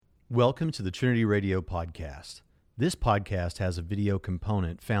Welcome to the Trinity Radio Podcast. This podcast has a video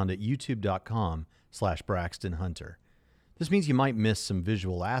component found at youtube.com/Braxton Hunter. This means you might miss some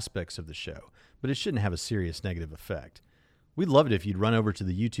visual aspects of the show, but it shouldn't have a serious negative effect. We'd love it if you'd run over to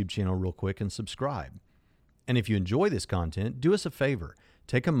the YouTube channel real quick and subscribe. And if you enjoy this content, do us a favor.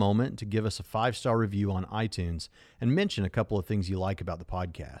 Take a moment to give us a 5-star review on iTunes and mention a couple of things you like about the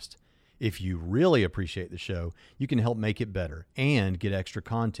podcast. If you really appreciate the show, you can help make it better and get extra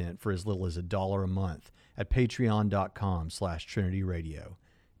content for as little as $1 a month at patreon.com/Trinity Radio.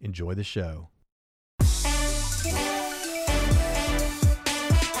 Enjoy the show.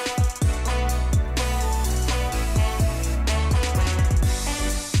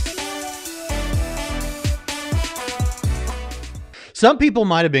 Some people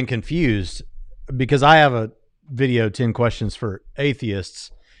might have been confused because I have a video, 10 questions for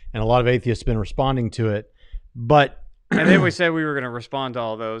atheists, and a lot of atheists have been responding to it. But and then we said we were going to respond to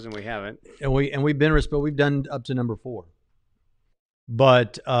all those, and we haven't. And we've done up to number 4.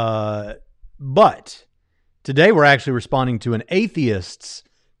 But today we're actually responding to an atheist's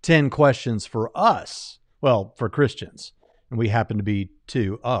 10 questions for us. Well, for Christians, and we happen to be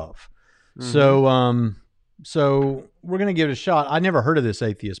 2 of. Mm-hmm. So we're going to give it a shot. I never heard of this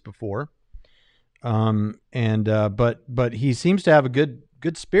atheist before. But he seems to have a good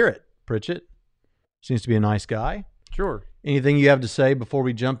spirit, Pritchett. Seems to be a nice guy. Sure. Anything you have to say before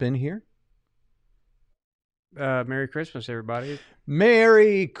we jump in here? Merry Christmas, everybody.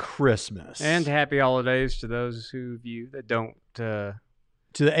 Merry Christmas. And happy holidays to those of you that don't. To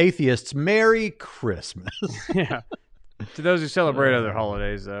the atheists, Merry Christmas. Yeah. To those who celebrate other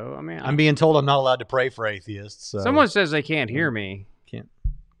holidays, though. I mean, I'm being told I'm not allowed to pray for atheists. So. Someone says they can't hear me. Can't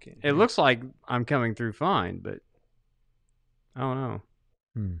it looks like I'm coming through fine, but I don't know.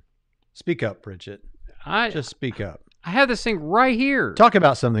 Speak up, Pritchett. Just speak up. I have this thing right here. Talk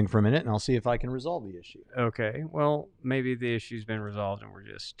about something for a minute, and I'll see if I can resolve the issue. Okay. Well, maybe the issue's been resolved, and we're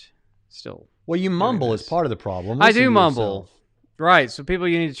just still. Well, you mumble is part of the problem. I do mumble. Right. So, people,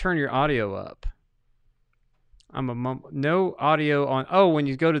 you need to turn your audio up. No audio on. Oh, when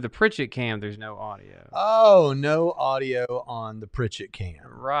you go to the Pritchett cam, there's no audio. Oh, no audio on the Pritchett cam.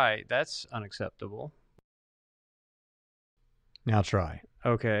 Right. That's unacceptable. Now try.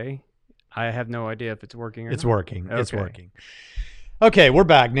 Okay. I have no idea if it's working or not. It's working. Okay. It's working. Okay, we're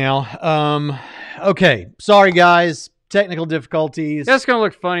back now. Okay. Sorry, guys. Technical difficulties. That's going to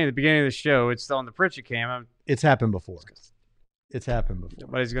look funny at the beginning of the show. It's on the Pritchett cam. It's happened before.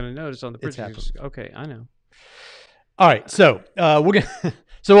 Nobody's going to notice on the Pritchett cam. Okay, I know. All right, so we're gonna.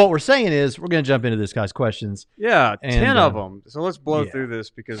 So what we're saying is we're gonna jump into this guy's questions. Yeah, 10 of them. So let's blow through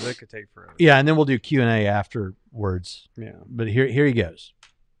this because that could take forever. Yeah, and then we'll do Q&A afterwards. Yeah. But here he goes.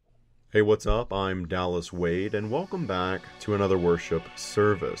 Hey, what's up? I'm Dallas Wade, and welcome back to another worship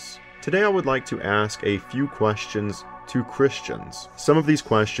service. Today I would like to ask a few questions to Christians. Some of these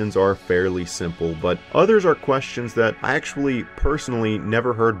questions are fairly simple, but others are questions that I actually personally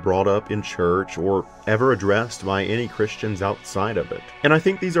never heard brought up in church or ever addressed by any Christians outside of it. And I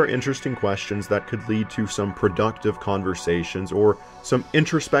think these are interesting questions that could lead to some productive conversations or some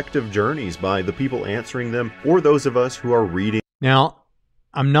introspective journeys by the people answering them or those of us who are reading. Now,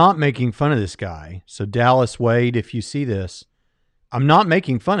 I'm not making fun of this guy. So Dallas Wade, if you see this, I'm not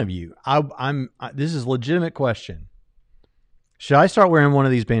making fun of you. This is a legitimate question. Should I start wearing one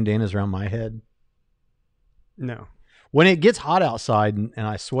of these bandanas around my head? No. When it gets hot outside and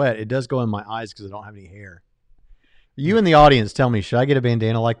I sweat, it does go in my eyes because I don't have any hair. You in the audience, tell me, should I get a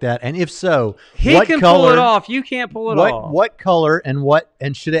bandana like that? And if so, what can color, pull it off. You can't pull it off. What color and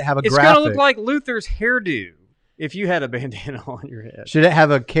should it have a graphic? It's going to look like Luther's hairdo if you had a bandana on your head. Should it have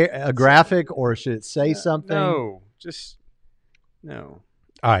a graphic or should it say something? No.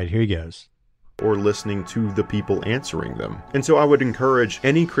 All right, here he goes. Or listening to the people answering them. And so I would encourage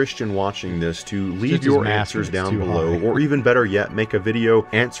any Christian watching this to leave your answers down below, or even better yet, make a video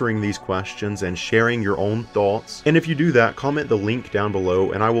answering these questions and sharing your own thoughts. And if you do that, comment the link down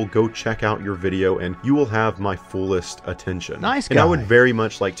below and I will go check out your video and you will have my fullest attention. Nice guy. And I would very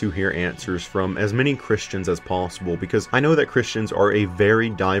much like to hear answers from as many Christians as possible, because I know that Christians are a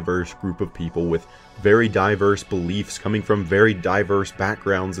very diverse group of people with very diverse beliefs coming from very diverse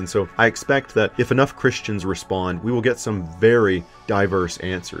backgrounds, and so I expect that if enough Christians respond, we will get some very diverse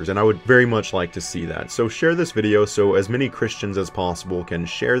answers, and I would very much like to see that. So share this video so as many Christians as possible can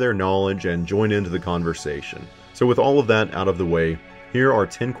share their knowledge and join into the conversation. So with all of that out of the way, here are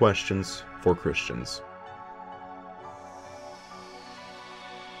 10 questions for Christians.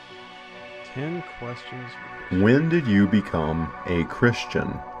 10 questions. When did you become a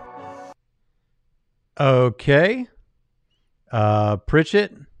Christian? Okay.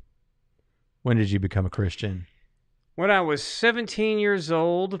 Pritchett, When did you become a Christian? When I was 17 years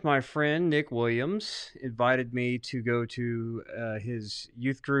old, my friend Nick Williams invited me to go to his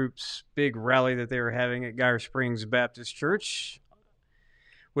youth group's big rally that they were having at Geyer Springs Baptist Church,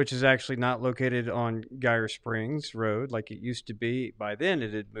 which is actually not located on Geyer Springs Road like it used to be. By then,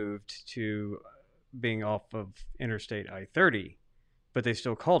 it had moved to being off of Interstate I-30, but they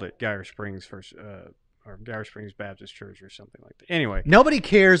still called it Geyer Springs or Geyer Springs Baptist Church or something like that. Anyway. Nobody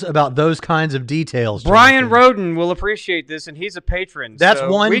cares about those kinds of details. Brian Jonathan. Roden will appreciate this, and he's a patron. That's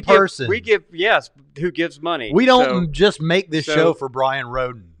so one person. Who gives money. We don't just make this show for Brian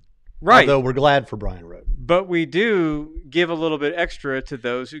Roden. Right. Although we're glad for Brian Roden. But we do give a little bit extra to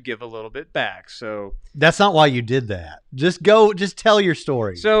those who give a little bit back. So that's not why you did that. Just tell your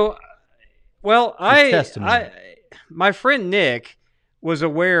story. So, well, my friend Nick was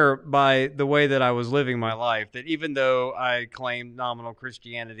aware by the way that I was living my life that even though I claimed nominal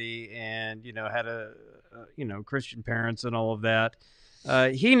Christianity and, had Christian parents and all of that,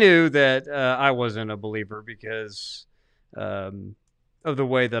 he knew that I wasn't a believer because of the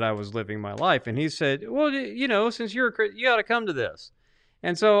way that I was living my life. And he said, well, since you're a Christian, you ought to come to this.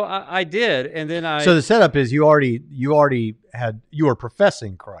 And so I did. And then So the setup is you were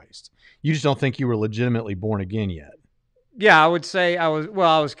professing Christ. You just don't think you were legitimately born again yet. Yeah, I would say I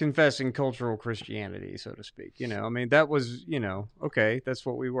was confessing cultural Christianity, so to speak. That was, okay, that's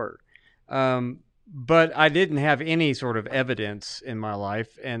what we were. But I didn't have any sort of evidence in my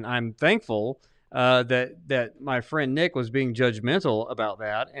life, and I'm thankful that my friend Nick was being judgmental about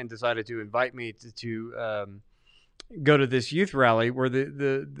that and decided to invite me to go to this youth rally where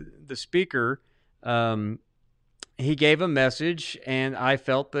the speaker he gave a message, and I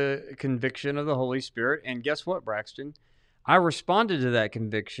felt the conviction of the Holy Spirit. And guess what, Braxton? I responded to that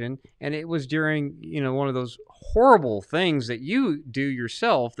conviction, and it was during, one of those horrible things that you do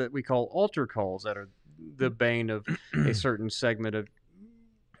yourself that we call altar calls that are the bane of a certain segment of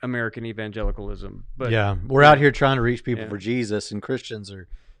American evangelicalism. But yeah, we're out here trying to reach people for Jesus, and Christians are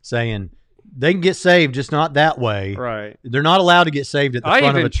saying they can get saved, just not that way. Right. They're not allowed to get saved at the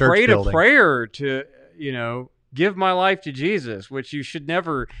front of a church building. I even prayed a prayer to, give my life to Jesus, which you should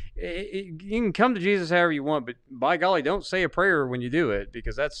never. You can come to Jesus however you want, but by golly, don't say a prayer when you do it,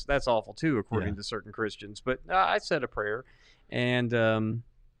 because that's awful too, according to certain Christians. But I said a prayer, and that's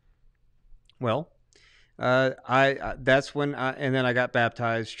when and then I got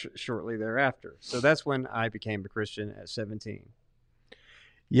baptized shortly thereafter. So that's when I became a Christian at 17.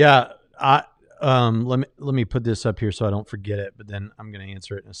 Yeah, let me put this up here so I don't forget it, but then I'm going to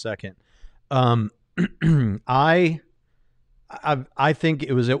answer it in a second. I think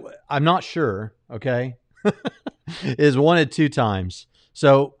it was, I'm not sure, okay, is 1 of 2 times.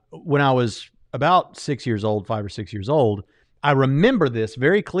 So when I was about 5 or 6 years old, I remember this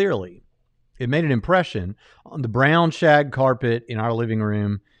very clearly. It made an impression on the brown shag carpet in our living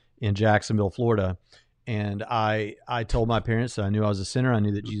room in Jacksonville, Florida. And I told my parents that I knew I was a sinner. I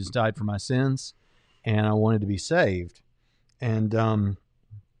knew that Jesus died for my sins, and I wanted to be saved.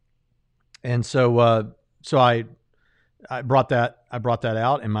 And so I brought that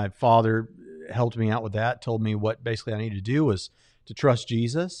out, and my father helped me out with that, told me what basically I needed to do was to trust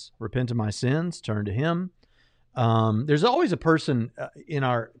Jesus, repent of my sins, turn to him. There's always a person in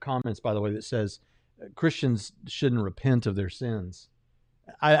our comments, by the way, that says Christians shouldn't repent of their sins.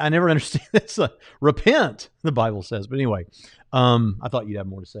 I never understand this. Repent, the Bible says. But anyway, I thought you'd have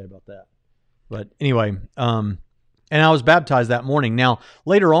more to say about that. But anyway, and I was baptized that morning. Now,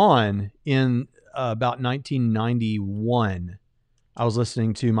 later on in about 1991, I was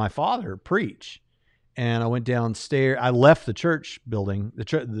listening to my father preach, and I went downstairs. I left the church building,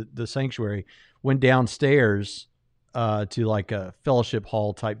 the sanctuary, went downstairs to like a fellowship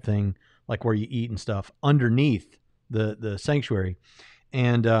hall type thing, like where you eat and stuff, underneath the sanctuary.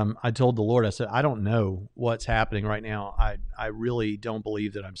 And I told the Lord, I said, I don't know what's happening right now. I really don't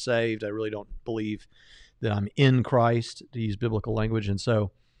believe that I'm saved. I really don't believe that I'm in Christ, to use biblical language. And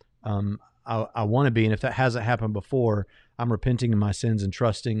so I want to be. And if that hasn't happened before, I'm repenting of my sins and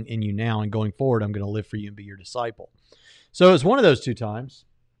trusting in you now. And going forward, I'm going to live for you and be your disciple. So it was one of those 2 times.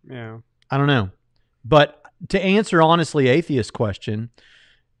 Yeah. I don't know. But to answer honestly atheist question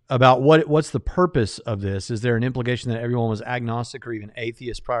about what's the purpose of this, is there an implication that everyone was agnostic or even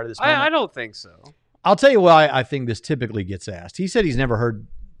atheist prior to this moment? I don't think so. I'll tell you why I think this typically gets asked. He said he's never heard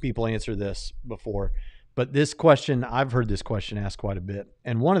people answer this before, but this question, I've heard this question asked quite a bit.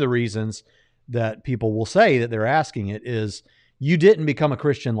 And one of the reasons that people will say that they're asking it is, you didn't become a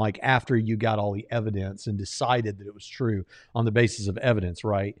Christian like after you got all the evidence and decided that it was true on the basis of evidence,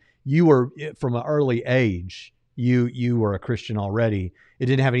 right? You were, from an early age, you were a Christian already. It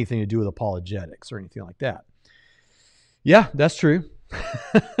didn't have anything to do with apologetics or anything like that. Yeah, that's true.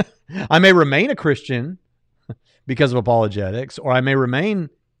 I may remain a Christian because of apologetics, or I may remain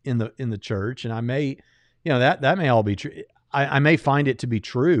in the church, and I may, that may all be true. I may find it to be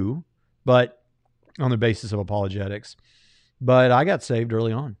true, but on the basis of apologetics. But I got saved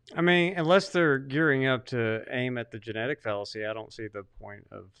early on. I mean, unless they're gearing up to aim at the genetic fallacy, I don't see the point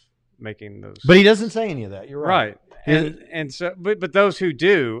of making those. But he doesn't say any of that. You're right. And so, but those who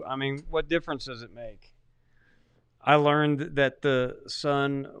do, I mean, what difference does it make? I learned that the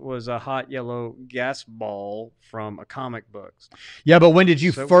sun was a hot yellow gas ball from a comic book. Yeah, but when did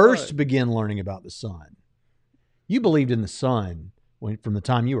you first what? begin learning about the sun? You believed in the sun from the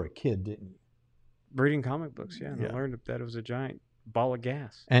time you were a kid, didn't you? Reading comic books, yeah. And I learned that it was a giant ball of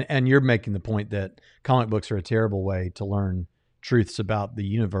gas. And you're making the point that comic books are a terrible way to learn truths about the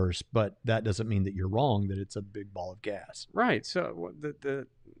universe, but that doesn't mean that you're wrong, that it's a big ball of gas. Right. So that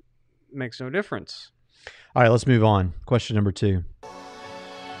makes no difference. All right, let's move on. Question number 2.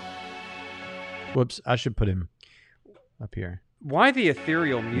 Whoops, I should put him up here. Why the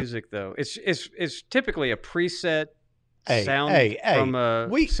ethereal music, though? It's typically a preset sound from a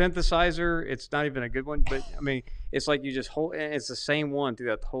synthesizer. It's not even a good one, but I mean, it's like you just hold, and it's the same one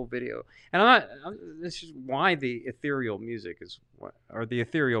throughout the whole video. And this is why the ethereal music or the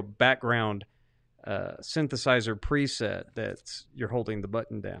ethereal background synthesizer preset that you're holding the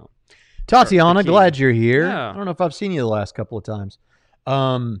button down. Tatiana, glad you're here. Yeah. I don't know if I've seen you the last couple of times.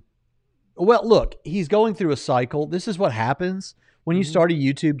 Well, look, he's going through a cycle. This is what happens when you start a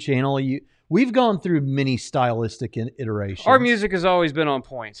YouTube channel. We've gone through many stylistic iterations. Our music has always been on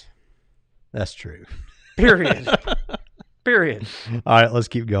point. That's true. Period. Period. All right, let's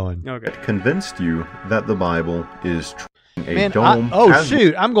keep going. Okay. Convinced you that the Bible is true. Man, I'm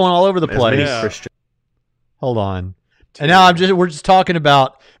going all over the place. Yeah. Hold on. And now we're just talking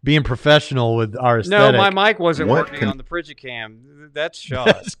about being professional with our aesthetic. No, my mic wasn't working on the Frigicam. That's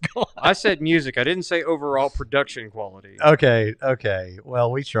shot. I said music. I didn't say overall production quality. Okay.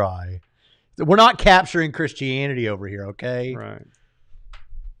 Well, we try. We're not capturing Christianity over here, okay? Right.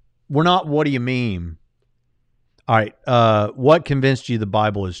 We're not, what do you mean? All right. What convinced you the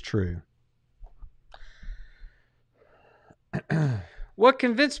Bible is true? What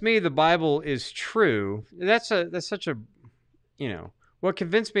convinced me the Bible is true, that's such a, what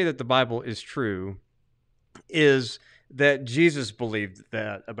convinced me that the Bible is true is that Jesus believed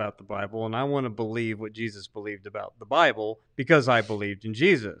that about the Bible, and I want to believe what Jesus believed about the Bible because I believed in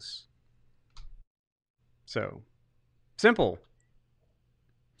Jesus. So, simple.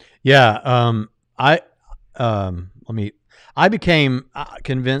 Yeah, I became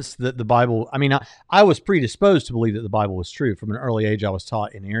convinced that the Bible, I was predisposed to believe that the Bible was true. From an early age, I was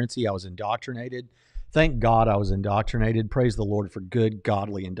taught inerrancy. I was indoctrinated. Thank God I was indoctrinated. Praise the Lord for good,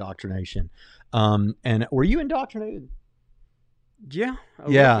 godly indoctrination. And were you indoctrinated? Yeah.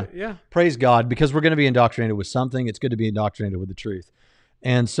 Yeah. Praise God, because we're going to be indoctrinated with something. It's good to be indoctrinated with the truth.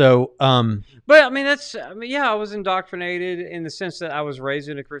 And so, but I was indoctrinated in the sense that I was raised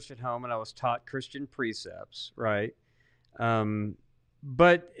in a Christian home and I was taught Christian precepts, right?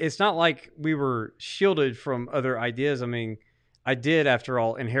 But it's not like we were shielded from other ideas. I mean, I did, after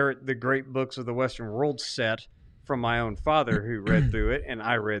all, inherit the great books of the Western world set from my own father who read through it, and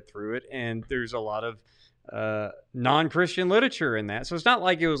I read through it. And there's a lot of non-Christian literature in that. So it's not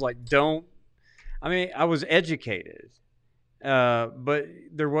like it was like, I was educated. But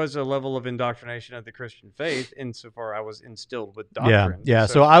there was a level of indoctrination of the Christian faith insofar I was instilled with doctrine. Yeah.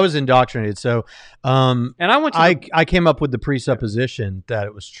 So I was indoctrinated. So, and I came up with the presupposition that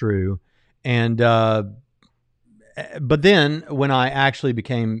it was true. And, but then when I actually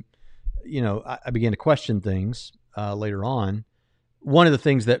became, I began to question things, later on, one of the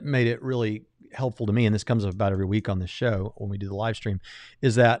things that made it really helpful to me, and this comes up about every week on this show when we do the live stream,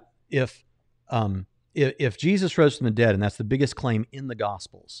 is that if Jesus rose from the dead, and that's the biggest claim in the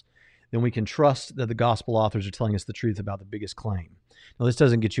Gospels, then we can trust that the Gospel authors are telling us the truth about the biggest claim. Now, this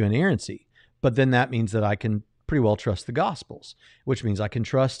doesn't get you inerrancy, but then that means that I can pretty well trust the Gospels, which means I can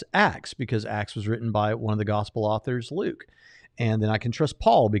trust Acts because Acts was written by one of the Gospel authors, Luke. And then I can trust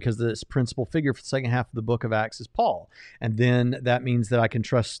Paul because this principal figure for the second half of the book of Acts is Paul. And then that means that I can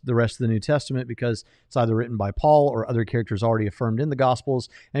trust the rest of the New Testament because it's either written by Paul or other characters already affirmed in the Gospels.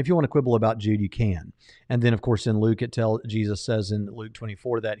 And if you want to quibble about Jude, you can. And then, of course, in Luke, Jesus says in Luke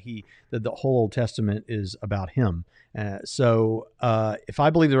 24 that the whole Old Testament is about him. So if I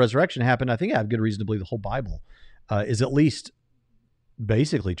believe the resurrection happened, I think I have good reason to believe the whole Bible is at least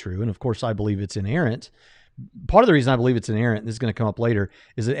basically true. And, of course, I believe it's inerrant. part of the reason I believe it's inerrant, this is going to come up later,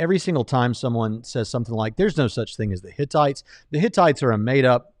 is that every single time someone says something like, there's no such thing as the Hittites are a made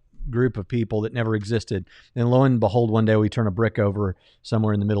up group of people that never existed. And lo and behold, one day we turn a brick over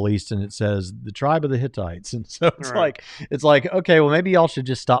somewhere in the Middle East and it says the tribe of the Hittites. And so it's like, okay, well, maybe y'all should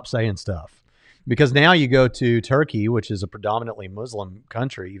just stop saying stuff. Because now you go to Turkey, which is a predominantly Muslim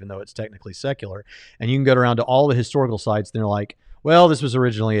country, even though it's technically secular, and you can go around to all the historical sites and they're like, well, this was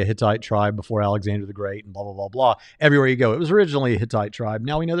originally a Hittite tribe before Alexander the Great and blah, blah, blah, blah. Everywhere you go, it was originally a Hittite tribe.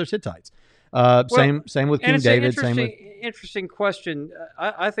 Now we know there's Hittites. Same with King David. Interesting question.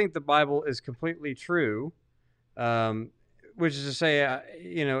 I think the Bible is completely true, which is to say,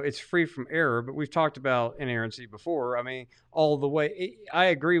 it's free from error. But we've talked about inerrancy before. I mean, all the way. I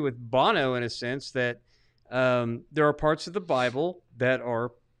agree with Bono in a sense that there are parts of the Bible that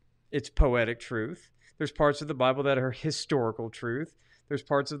are it's poetic truth. There's parts of the Bible that are historical truth. There's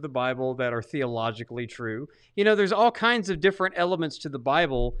parts of the Bible that are theologically true. There's all kinds of different elements to the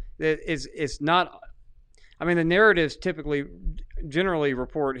Bible that it's not. I mean, the narratives generally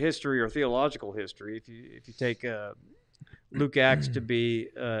report history or theological history. If you take Luke Acts to be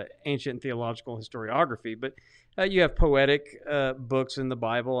ancient theological historiography, but you have poetic books in the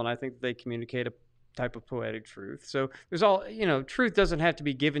Bible, and I think they communicate a type of poetic truth. So there's all truth doesn't have to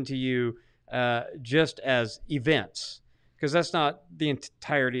be given to you just as events, because that's not the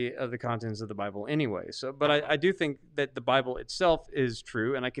entirety of the contents of the Bible anyway. So, but I do think that the Bible itself is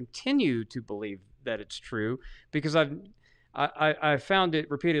true, and I continue to believe that it's true because I found it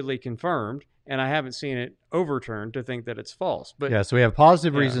repeatedly confirmed, and I haven't seen it overturned to think that it's false. But yeah, so we have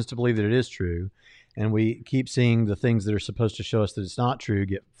positive reasons to believe that it is true, and we keep seeing the things that are supposed to show us that it's not true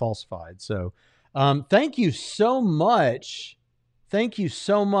get falsified. So, thank you so much. Thank you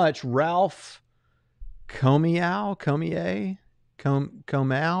so much, Ralph Comau.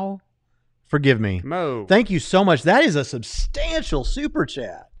 Forgive me. Mo. Thank you so much. That is a substantial super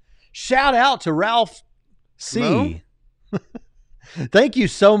chat. Shout out to Ralph C. Thank you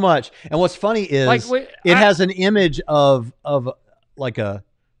so much. And what's funny is it has an image of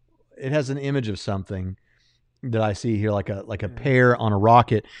something that I see here, like a pear on a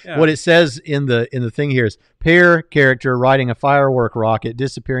rocket. Yeah. What it says in the thing here is pear character riding a firework rocket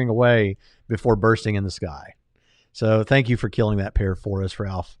disappearing away before bursting in the sky. So thank you for killing that pear for us,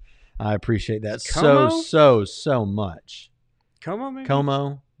 Ralph. I appreciate that so much.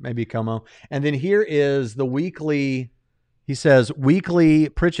 Maybe Como. And then here is the weekly. He says weekly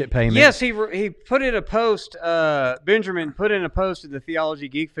Pritchett payment. Yes, he put in a post. Benjamin put in a post in the Theology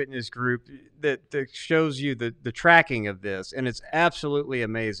Geek Fitness group that shows you the tracking of this, and it's absolutely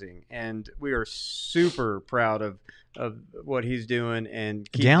amazing. And we are super proud of what he's doing and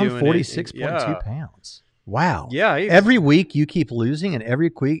keep down doing 46.2 pounds. Wow. Yeah. Every week you keep losing, and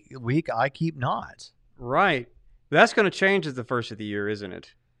every week I keep not. Right. That's going to change at the first of the year, isn't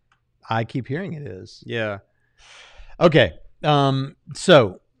it? I keep hearing it is. Yeah. Okay.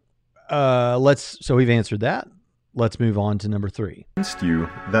 So we've answered that. Let's move on to number 3. Against you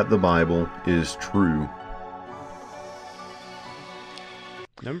that the Bible is true.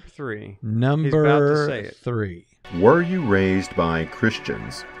 Number 3. He's about to say it. 3. Were you raised by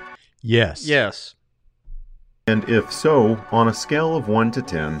Christians? Yes. Yes. And if so, on a scale of 1 to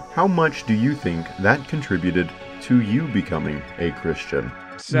 10, how much do you think that contributed to you becoming a Christian?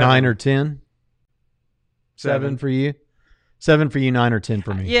 7. 9 or 10? 7 for you? 7 for you, 9 or 10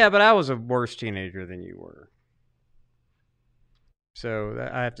 for me. Yeah, but I was a worse teenager than you were. So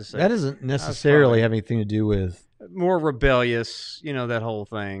I have to say. That doesn't necessarily have anything to do with... More rebellious, that whole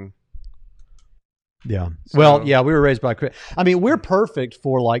thing. Yeah. So, well, yeah, we were raised by... I mean, we're perfect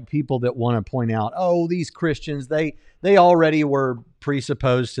for like people that want to point out, oh, these Christians, they already were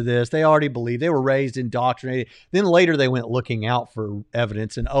presupposed to this. They already believed. They were raised indoctrinated. Then later they went looking out for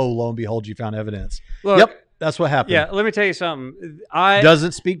evidence, and oh, lo and behold, you found evidence. Look, yep, that's what happened. Yeah, let me tell you something.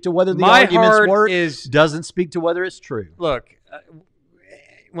 Doesn't speak to whether the arguments work. Doesn't speak to whether it's true. Look,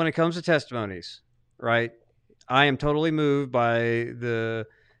 when it comes to testimonies, right, I am totally moved by the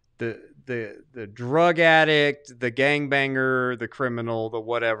drug addict, the gangbanger, the criminal, the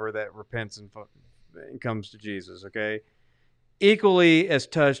whatever that repents and comes to Jesus, okay? Equally as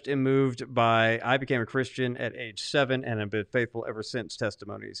touched and moved by, I became a Christian at age 7 and have been faithful ever since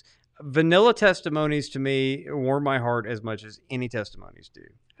testimonies. Vanilla testimonies to me warm my heart as much as any testimonies do.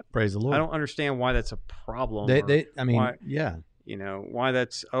 Praise the Lord. I don't understand why that's a problem. Yeah. why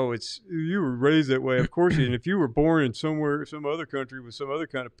that's, it's, you were raised that way. Of course, and if you were born in some other country with some other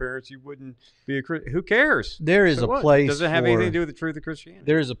kind of parents, you wouldn't be a Christian. Who cares? There is So a what? place Does it have for- anything to do with the truth of Christianity?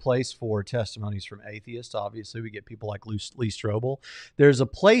 There is a place for testimonies from atheists. Obviously, we get people like Lee Strobel. There's a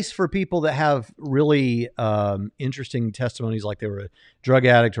place for people that have really interesting testimonies, like they were a drug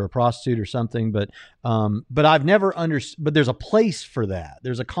addict or a prostitute or something. But I've never understood. But there's a place for that.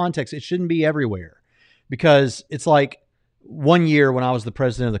 There's a context. It shouldn't be everywhere, because it's like, one year when I was the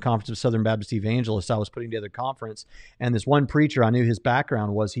president of the Conference of Southern Baptist Evangelists, I was putting together a conference, and this one preacher, I knew his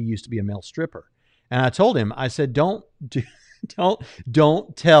background was he used to be a male stripper. And I told him, I said, don't tell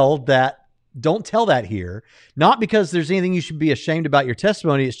that here. Not because there's anything you should be ashamed about your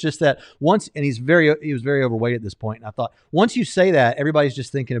testimony. It's just that once, and he was very overweight at this point. And I thought, once you say that, everybody's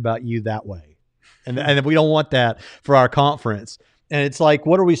just thinking about you that way. And we don't want that for our conference. And it's like,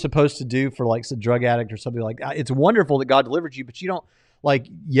 what are we supposed to do for like a drug addict or something like that? It's wonderful that God delivered you, but you don't like,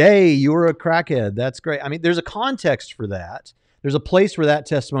 yay, you were a crackhead. That's great. I mean, there's a context for that. There's a place where that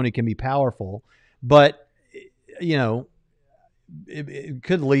testimony can be powerful, but it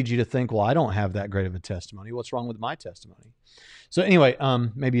could lead you to think, well, I don't have that great of a testimony. What's wrong with my testimony? So anyway,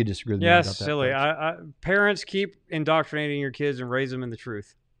 maybe you disagree with me about that. Yes, silly. Parents, keep indoctrinating your kids and raise them in the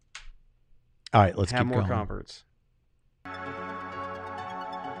truth. All right, let's have keep more going. converts.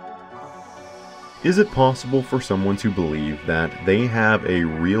 Is it possible for someone to believe that they have a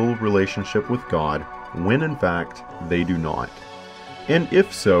real relationship with God when in fact they do not? And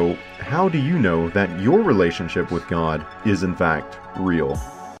if so, how do you know that your relationship with God is in fact real?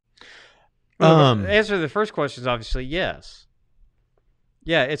 Well, the answer to the first question is obviously yes.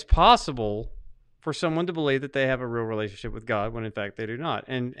 Yeah, it's possible for someone to believe that they have a real relationship with God when in fact they do not.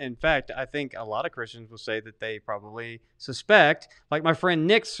 And in fact, I think a lot of Christians will say that they probably suspect, like my friend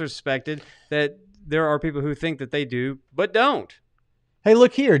Nick suspected, that there are people who think that they do, but don't. Hey,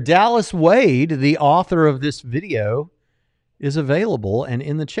 look here. Dallas Wade, the author of this video, is available and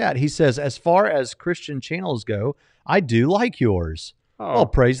in the chat. He says, as far as Christian channels go, I do like yours. Oh,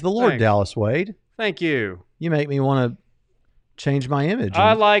 praise the Lord, thanks. Dallas Wade. Thank you. You make me want to change my image.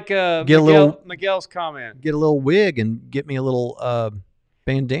 I like Miguel's comment. Get a little wig and get me a little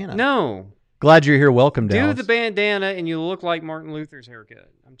bandana. No. Glad you're here. Welcome, Dallas. Do the bandana and you look like Martin Luther's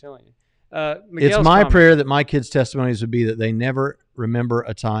haircut. I'm telling you. It's my prayer that my kids' testimonies would be that they never remember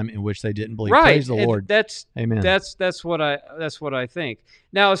a time in which they didn't believe. Right. Praise the Lord. Amen. That's what I think.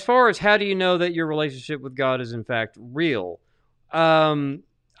 Now, as far as how do you know that your relationship with God is in fact real?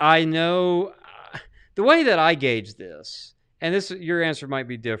 I know the way that I gauge this, and your answer might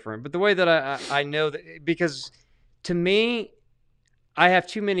be different, but the way that I know that, because to me, I have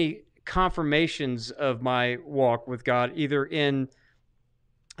too many confirmations of my walk with God, either in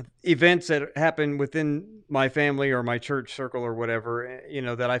events that happen within my family or my church circle or whatever,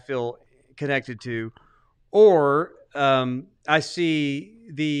 that I feel connected to, or I see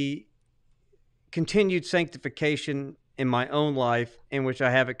the continued sanctification in my own life in which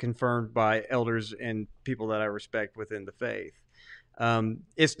I have it confirmed by elders and people that I respect within the faith.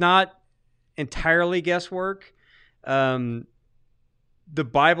 It's not entirely guesswork. The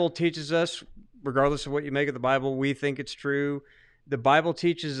Bible teaches us, regardless of what you make of the Bible, we think it's true. The Bible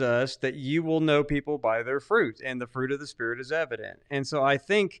teaches us that you will know people by their fruit, and the fruit of the Spirit is evident. And so I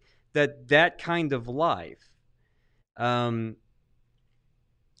think that kind of life, in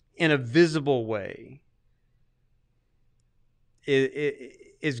a visible way,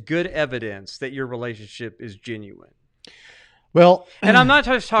 is good evidence that your relationship is genuine. Well, and I'm not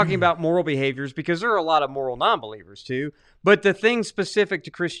just talking about moral behaviors, because there are a lot of moral non-believers too, but the things specific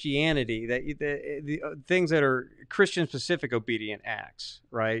to Christianity, the things that are Christian-specific obedient acts,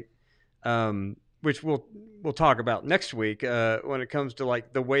 right? Which we'll talk about next week when it comes to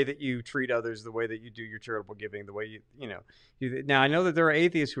like the way that you treat others, the way that you do your charitable giving, the way you now I know that there are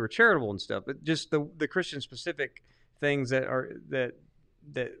atheists who are charitable and stuff, but just the Christian-specific things that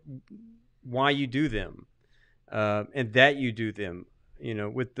why you do them. And that you do them,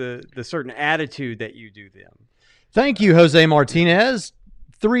 with the certain attitude that you do them. Thank you, Jose Martinez.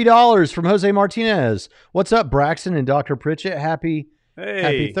 $3 from Jose Martinez. What's up, Braxton and Dr. Pritchett? Happy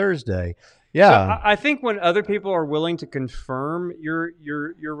Thursday. Yeah. So I think when other people are willing to confirm your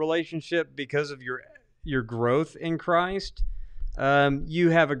relationship because of your growth in Christ,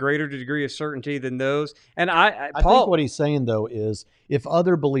 you have a greater degree of certainty than those. And I think what he's saying though is if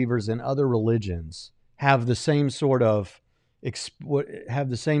other believers in other religions have the same sort of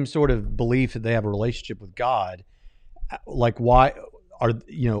belief that they have a relationship with God, like why are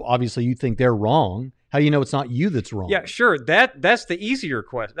obviously you think they're wrong. How do you know it's not you that's wrong? Yeah, sure. That's the easier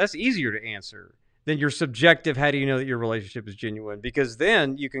question. That's easier to answer. then your subjective, how do you know that your relationship is genuine? Because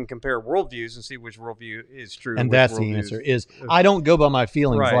then you can compare worldviews and see which worldview is true. And that's the answer is I don't go by my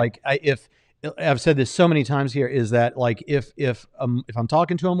feelings. Right. Like if I've said this so many times here, is that like if I'm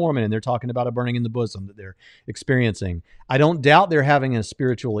talking to a Mormon and they're talking about a burning in the bosom that they're experiencing, I don't doubt they're having a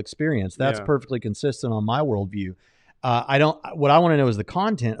spiritual experience. That's perfectly consistent on my worldview. What I want to know is the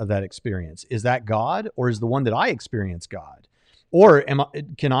content of that experience. Is that God, or is the one that I experience God? Or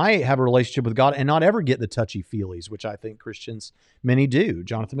can I have a relationship with God and not ever get the touchy-feelies, which I think Christians, many do.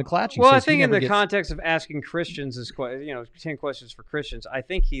 Jonathan McClatchy Well, says I think in the context of asking Christians, 10 questions for Christians, I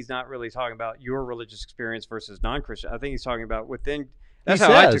think he's not really talking about your religious experience versus non-Christian. I think he's talking about within. That's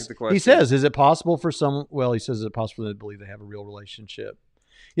how I took the question. He says, is it possible for some, well, he says, is it possible for them to believe they have a real relationship?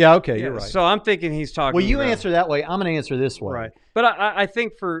 Yeah, okay, you're right. So I'm thinking he's talking Well, you answer that way. I'm going to answer this way. Right. But I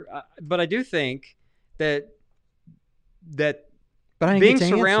think but I do think that being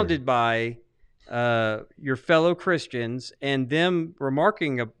surrounded by your fellow Christians and them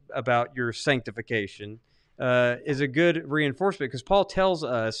remarking about your sanctification is a good reinforcement, because Paul tells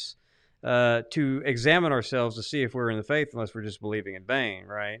us to examine ourselves to see if we're in the faith, unless we're just believing in vain,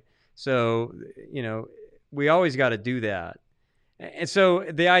 right? So, we always got to do that. And so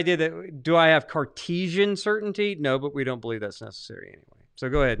the idea that, do I have Cartesian certainty? No, but we don't believe that's necessary anyway. So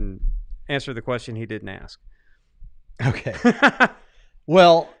go ahead and answer the question he didn't ask. Okay.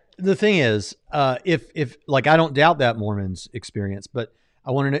 Well, the thing is, if like, I don't doubt that Mormon's experience, but I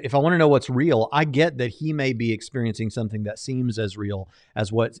want to know, if I want to know what's real, I get that he may be experiencing something that seems as real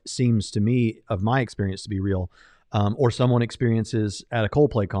as what seems to me of my experience to be real. Or someone experiences at a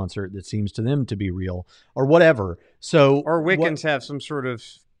Coldplay concert that seems to them to be real, or whatever. So, or Wiccans have some sort of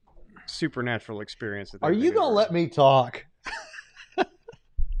supernatural experience. Are you gonna let me talk?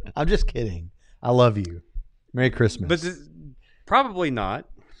 I'm just kidding. I love you. Merry Christmas. But probably not.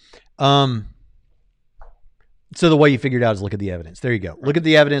 So the way you figured out is look at the evidence. There you go. Look at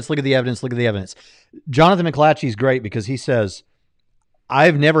the evidence. Look at the evidence. Look at the evidence. Jonathan McClatchy is great because he says,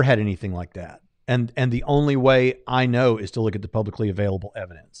 "I've never had anything like that." And the only way I know is to look at the publicly available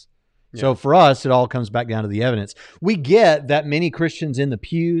evidence. Yeah. So for us, it all comes back down to the evidence. We get that many Christians in the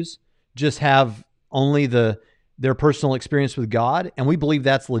pews just have only their personal experience with God, and we believe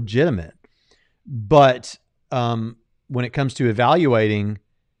that's legitimate. But when it comes to evaluating,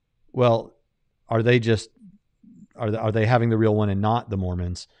 well, are they having the real one and not the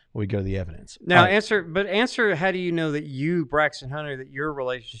Mormons? We go to the evidence. Now answer. How do you know that you, Braxton Hunter, that your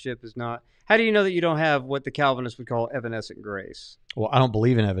relationship is not? How do you know that you don't have what the Calvinists would call evanescent grace? Well, I don't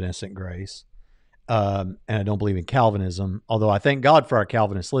believe in evanescent grace, and I don't believe in Calvinism. Although I thank God for our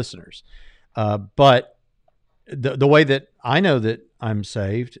Calvinist listeners. But the way that I know that I'm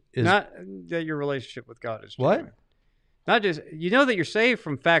saved is not that your relationship with God is genuine. What? Not just, you know that you're saved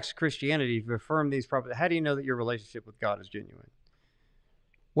from facts of Christianity. You've affirmed these properties. How do you know that your relationship with God is genuine?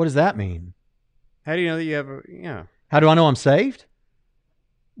 What does that mean? How do you know that you have How do I know I'm saved?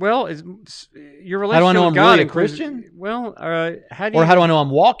 Well, your relationship with God. How do I know I'm really a Christian? Well, how do I know I'm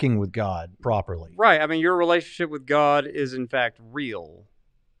walking with God properly? Right. I mean, your relationship with God is in fact real.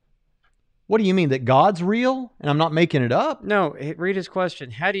 What do you mean, that God's real and I'm not making it up? No, read his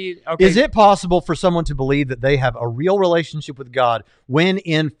question. How do you... Okay. Is it possible for someone to believe that they have a real relationship with God when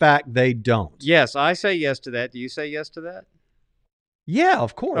in fact they don't? Yes, I say yes to that. Do you say yes to that? Yeah,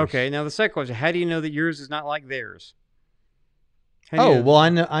 of course. Okay, now the second question, how do you know that yours is not like theirs?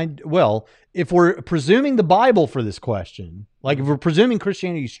 Well, if we're presuming the Bible for this question, like if we're presuming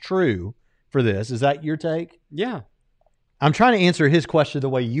Christianity is true for this, is that your take? Yeah. I'm trying to answer his question the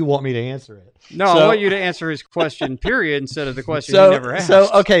way you want me to answer it. No, I want you to answer his question, period, instead of the question he never asked.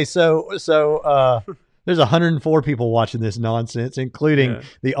 So there's 104 people watching this nonsense, including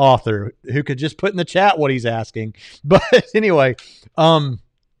the author, who could just put in the chat what he's asking. But anyway,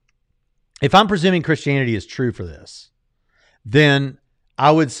 if I'm presuming Christianity is true for this, then I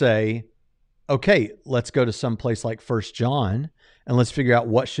would say, okay, let's go to some place like 1 John and let's figure out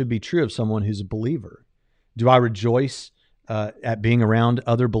what should be true of someone who's a believer. Do I rejoice at being around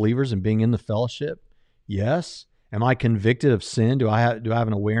other believers and being in the fellowship? Yes. Am I convicted of sin? Do I have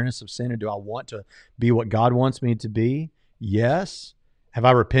an awareness of sin, or do I want to be what God wants me to be? Yes. Have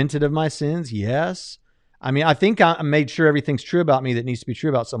I repented of my sins? Yes. I mean, I think I made sure everything's true about me that needs to be true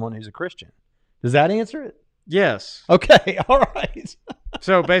about someone who's a Christian. Does that answer it? Yes. Okay. All right.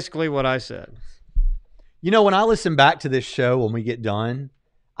 So basically what I said. When I listen back to this show when we get done,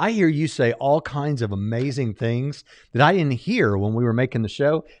 I hear you say all kinds of amazing things that I didn't hear when we were making the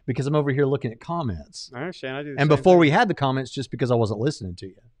show, because I'm over here looking at comments. I understand. I do. And before we had the comments, just because I wasn't listening to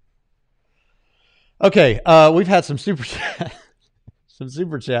you. Okay. We've had some super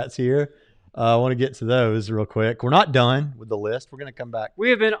chats here. I want to get to those real quick. We're not done with the list. We're going to come back. We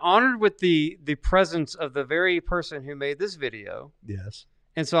have been honored with the presence of the very person who made this video. Yes.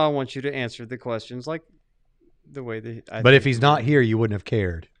 And so I want you to answer the questions like the way that But if he's not here, you wouldn't have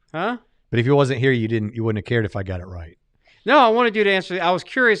cared. Huh? But if he wasn't here, you wouldn't have cared if I got it right. No, I wanted you to answer. I was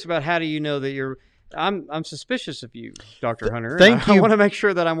curious about how do you know that you're. I'm suspicious of you, Dr. Hunter. Thank you. I want to make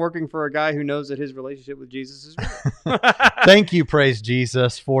sure that I'm working for a guy who knows that his relationship with Jesus is real. Thank you, praise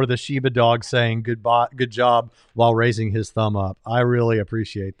Jesus, for the Sheba dog saying good job while raising his thumb up. I really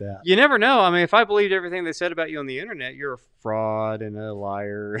appreciate that. You never know. I mean, if I believed everything they said about you on the internet, you're a fraud and a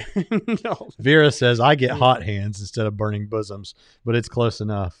liar. No. Vera says, I get hot hands instead of burning bosoms, but it's close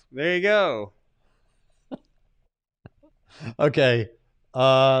enough. There you go. Okay.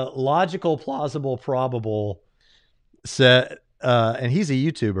 Logical, plausible, probable set, and he's a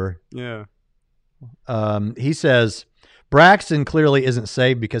YouTuber. Yeah. He says, Braxton clearly isn't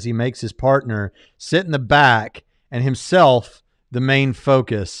saved because he makes his partner sit in the back and himself the main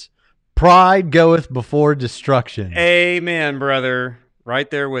focus. Pride goeth before destruction. Amen, brother. Right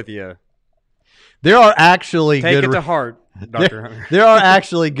there with you. There are actually Take good it to heart, Dr. Hunter. There are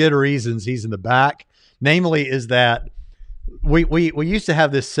actually good reasons he's in the back. Namely, is that we used to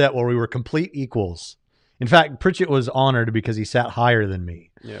have this set where we were complete equals. In fact, Pritchett was honored because he sat higher than me.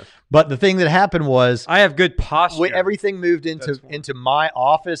 Yeah. But the thing that happened was I have good posture. everything moved into my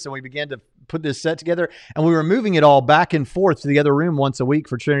office, and we began to put this set together, and we were moving it all back and forth to the other room once a week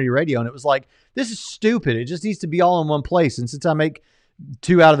for Trinity Radio. And it was like, this is stupid. It just needs to be all in one place. And since I make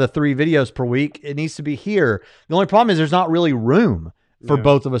 2 out of the 3 videos per week, it needs to be here. The only problem is there's not really room for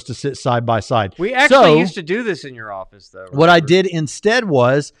both of us to sit side by side. We actually used to do this in your office, though. What I did instead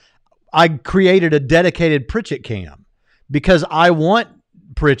was I created a dedicated Pritchett cam because I want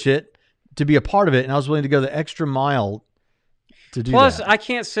Pritchett to be a part of it, and I was willing to go the extra mile to do Plus, that. I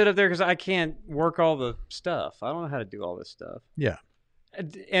can't sit up there because I can't work all the stuff. I don't know how to do all this stuff. Yeah.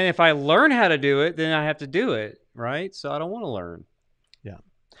 And if I learn how to do it, then I have to do it, right? So I don't want to learn. Yeah.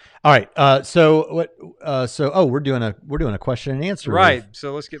 All right. So what? We're doing a question and answer. Right.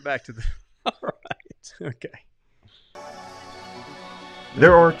 So let's get back to the. All right. Okay.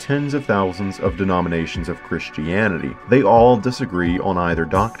 There are tens of thousands of denominations of Christianity. They all disagree on either Are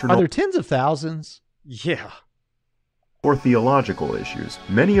doctrinal there tens of thousands? Yeah. or theological issues,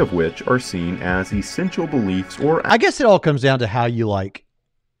 many of which are seen as essential beliefs or I guess it all comes down to how you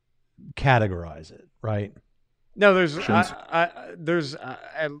categorize it, right? No, there's Actions.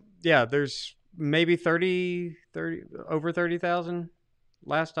 there's maybe 30 over 30,000.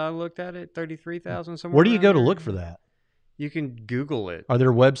 Last I looked at it, 33,000 somewhere. Where do you around go to there. look for that? You can Google it. Are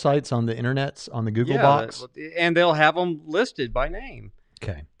there websites on the internets, on the Google box? And they'll have them listed by name.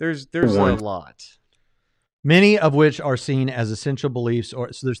 Okay. There's One. a lot. Many of which are seen as essential beliefs,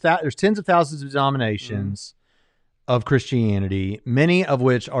 or so there's tens of thousands of denominations of Christianity, many of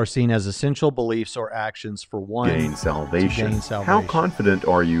which are seen as essential beliefs or actions for one gain salvation. to gain salvation. How confident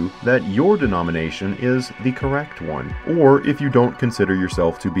are you that your denomination is the correct one? Or if you don't consider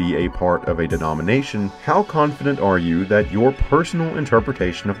yourself to be a part of a denomination, how confident are you that your personal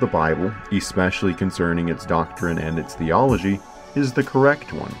interpretation of the Bible, especially concerning its doctrine and its theology, is the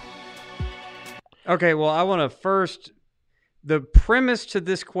correct one? Okay, well, I want to first. The premise to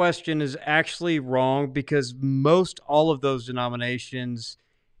this question is actually wrong because most all of those denominations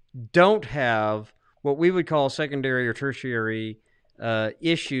don't have what we would call secondary or tertiary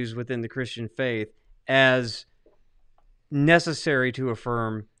issues within the Christian faith as necessary to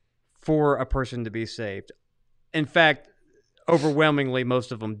affirm for a person to be saved. In fact, overwhelmingly,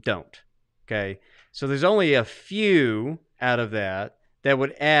 most of them don't. Okay, so there's only a few out of that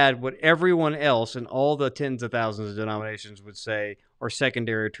would add what everyone else and all the tens of thousands of denominations would say are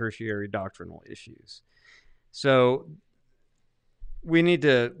secondary or tertiary doctrinal issues. So we need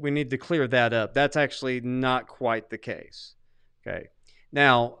to clear that up. That's actually not quite the case. Okay.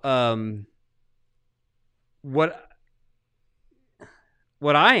 Now, what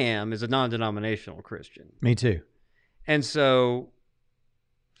I am is a non-denominational Christian. Me too. And so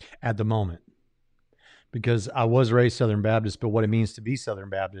At the moment. Because I was raised Southern Baptist, but what it means to be Southern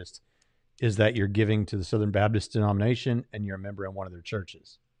Baptist is that you're giving to the Southern Baptist denomination and you're a member in one of their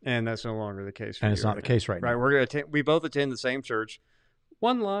churches. and that's no longer the case. For And you it's not right the now. case right Right. now. We're gonna we both attend the same church,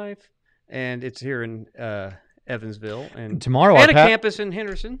 One Life, and it's here in Evansville, and Tomorrow, a campus in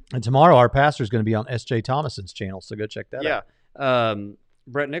Henderson. our pastor is going to be on S.J. Thomason's channel, so go check that out. Yeah.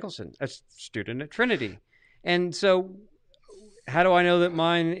 Brett Nicholson, a student at Trinity. And so how do I know that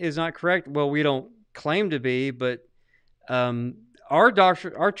mine is not correct? Well, we don't claim to be, but our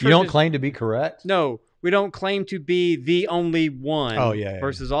church You don't claim to be correct? No, claim to be the only one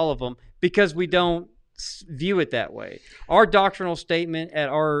versus all of them, because we don't view it that way. Our doctrinal statement at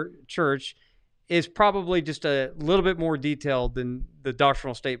our church is probably just a little bit more detailed than the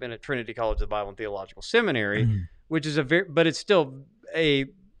doctrinal statement at Trinity College of the Bible and Theological Seminary, which is but it's still a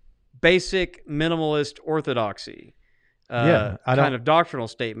basic minimalist orthodoxy kind of doctrinal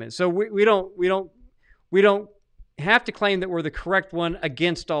statement. So we don't have to claim that we're the correct one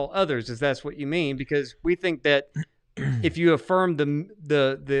against all others, if that's what you mean, because we think that if you affirm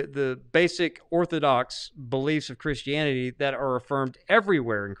the basic orthodox beliefs of Christianity that are affirmed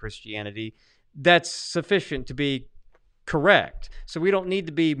everywhere in Christianity, that's sufficient to be correct. So we don't need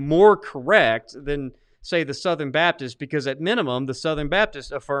to be more correct than, say, the Southern Baptists, because at minimum, the Southern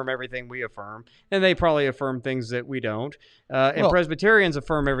Baptists affirm everything we affirm, and they probably affirm things that we don't. And Presbyterians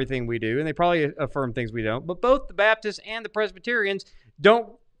affirm everything we do, and they probably affirm things we don't. But both the Baptists and the Presbyterians don't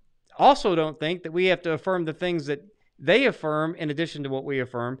think that we have to affirm the things that they affirm in addition to what we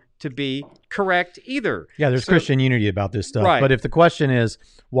affirm to be correct either. Yeah, there's Christian unity about this stuff. Right. But if the question is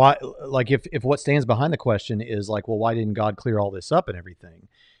why, like if what stands behind the question is like, well, why didn't God clear all this up and everything?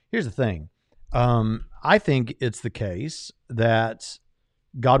 Here's the thing. I think it's the case that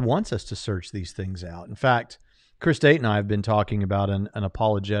God wants us to search these things out. In fact, Chris Date and I have been talking about an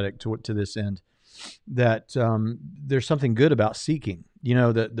apologetic to this end, that there's something good about seeking. You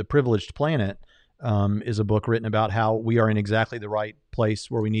know, the Privileged Planet is a book written about how we are in exactly the right place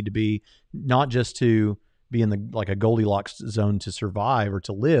where we need to be, not just to be in like a Goldilocks zone to survive or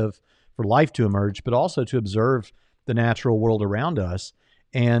to live, for life to emerge, but also to observe the natural world around us.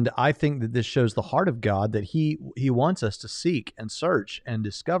 And I think that this shows the heart of God, that he wants us to seek and search and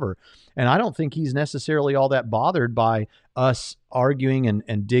discover. And I don't think he's necessarily all that bothered by us arguing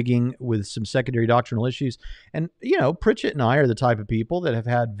and digging with some secondary doctrinal issues. And, you know, Pritchett and I are the type of people that have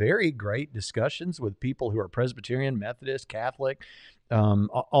had very great discussions with people who are Presbyterian, Methodist, Catholic,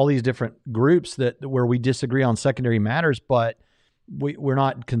 all these different groups where we disagree on secondary matters, but we're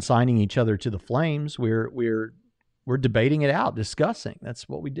not consigning each other to the flames. We're debating it out, discussing. That's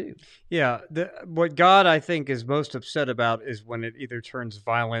what we do. Yeah. What God, I think, is most upset about is when it either turns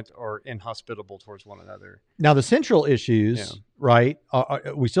violent or inhospitable towards one another. Now, the central issues, right,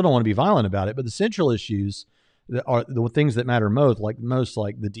 we still don't want to be violent about it, but the central issues are the things that matter most, like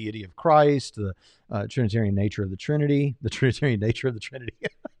the deity of Christ, the Trinitarian nature of the Trinity,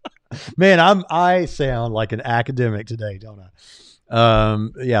 Man, I sound like an academic today, don't I?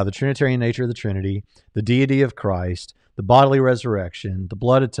 The Trinitarian nature of the Trinity, the deity of Christ, the bodily resurrection, the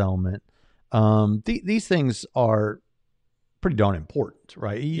blood atonement. These things are pretty darn important,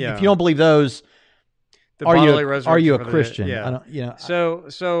 right? Yeah. If you don't believe those, are you a Christian? Yeah.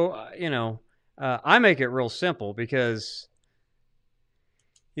 I make it real simple, because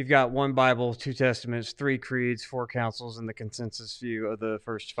you've got one Bible, 2 Testaments, 3 creeds, 4 councils, and the consensus view of the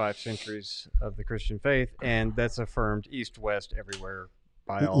first 5 centuries of the Christian faith, and that's affirmed east, west, everywhere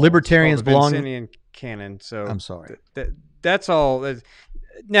by all. Libertarians belong in Vincentian canon. So I'm sorry. That's all.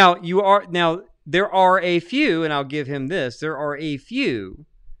 Now there are a few, and I'll give him this. There are a few,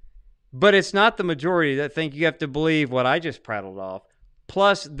 but it's not the majority that think you have to believe what I just prattled off,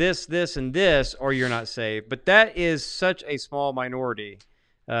 plus this, and this, or you're not saved. But that is such a small minority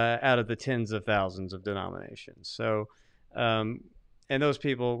out of the tens of thousands of denominations. So, and those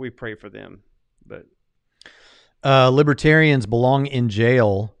people, we pray for them. But libertarians belong in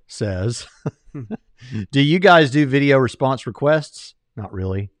jail says, do you guys do video response requests? Not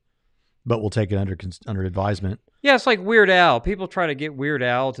really, but we'll take it under advisement. Yeah, it's like Weird Al. People try to get Weird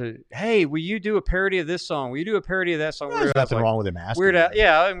Al to, hey, will you do a parody of this song? Will you do a parody of that song? There's nothing wrong with him asking. Weird Al,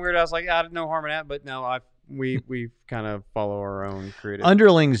 yeah, and Weird Al's like, no harm in that, but no, we kind of follow our own creative.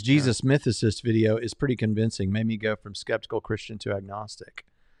 Underling's Jesus Mythicist video is pretty convincing. Made me go from skeptical Christian to agnostic.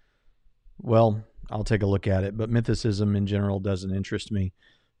 Well, I'll take a look at it, but mythicism in general doesn't interest me.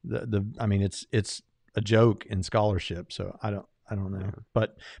 I mean, it's a joke in scholarship, so I don't know. Yeah.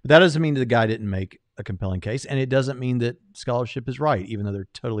 But that doesn't mean that the guy didn't make a compelling case, and it doesn't mean that scholarship is right, even though they're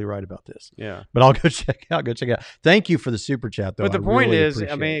totally right about this. Yeah. But I'll go check out. Thank you for the super chat, though. But the point is,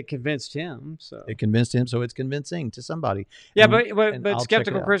 it convinced him. So it convinced him, so it's convincing to somebody. Yeah, but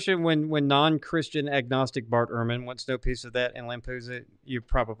skeptical Christian, when non-Christian agnostic Bart Ehrman wants no piece of that and lampoons it, you're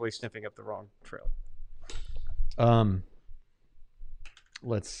probably sniffing up the wrong trail.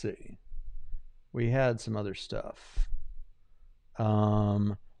 Let's see. We had some other stuff.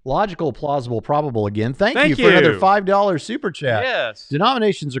 Logical, plausible, probable again. Thank you for another $5 super chat. Yes.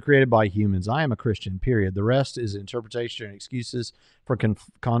 Denominations are created by humans. I am a Christian, period. The rest is interpretation and excuses for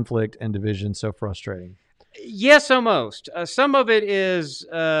conflict and division. So frustrating. Yes, almost. Some of it is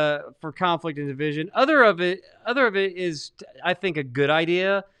for conflict and division. Other of it is, I think, a good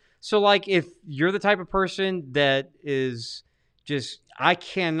idea. So, like, if you're the type of person that is just, I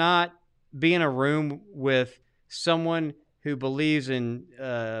cannot be in a room with someone who believes in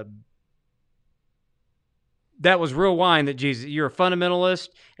that was real wine that Jesus, you're a fundamentalist,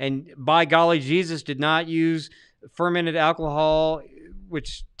 and by golly, Jesus did not use fermented alcohol,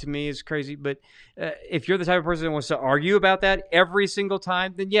 which to me is crazy. But if you're the type of person that wants to argue about that every single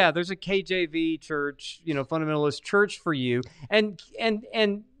time, then yeah, there's a KJV church, fundamentalist church for you, and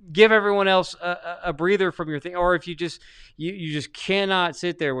give everyone else a breather from your thing. Or if you just cannot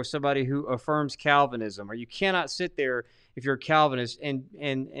sit there with somebody who affirms Calvinism, or you cannot sit there if you're a Calvinist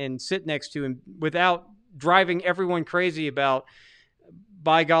and sit next to him without driving everyone crazy about,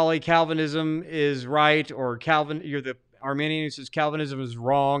 by golly, Calvinism is right, or you're the Arminian who says Calvinism is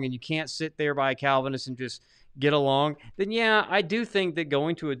wrong, and you can't sit there by a Calvinist and just get along, then yeah, I do think that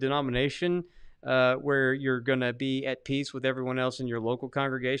going to a denomination where you're going to be at peace with everyone else in your local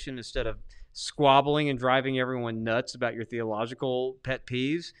congregation instead of squabbling and driving everyone nuts about your theological pet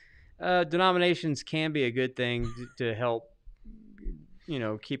peeves, denominations can be a good thing to help,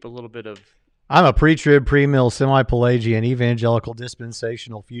 keep a little bit of... I'm a pre-trib, pre-mill, semi-Pelagian, evangelical,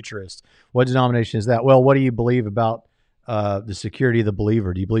 dispensational futurist. What denomination is that? Well, what do you believe about the security of the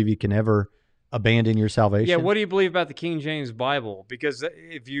believer? Do you believe you can ever abandon your salvation? Yeah, what do you believe about the King James Bible? Because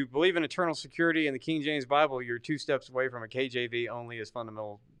if you believe in eternal security in the King James Bible, you're 2 steps away from a KJV only as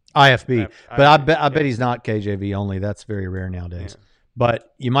fundamental. IFB. But I bet he's not KJV only. That's very rare nowadays. Yeah.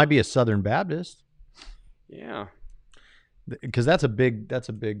 But you might be a Southern Baptist. Yeah. Because that's a big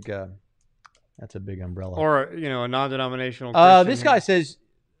umbrella. Or, a non-denominational Christian. This guy says,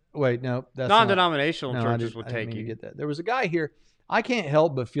 wait, no. That's non-denominational churches will take you. Get that. There was a guy here. I can't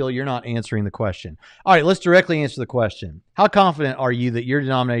help but feel you're not answering the question. All right, let's directly answer the question. How confident are you that your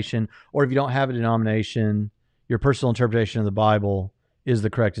denomination, or if you don't have a denomination, your personal interpretation of the Bible is the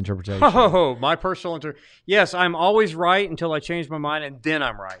correct interpretation? Oh, my personal yes, I'm always right until I change my mind, and then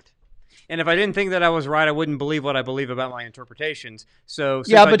I'm right. And if I didn't think that I was right, I wouldn't believe what I believe about my interpretations. So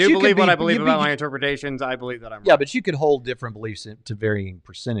since I do believe what I believe about my interpretations, I believe that I'm right. Yeah, but you could hold different beliefs to varying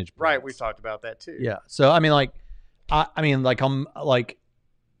percentage points. Right, we've talked about that too. Yeah. So I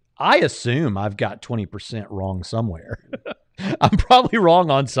assume I've got 20% wrong somewhere. I'm probably wrong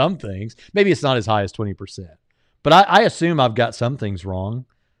on some things. Maybe it's not as high as 20%. But I assume I've got some things wrong.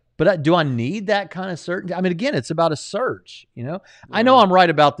 But do I need that kind of certainty? I mean, again, it's about a search, I know I'm right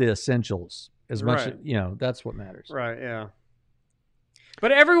about the essentials as much as, that's what matters. Right, yeah.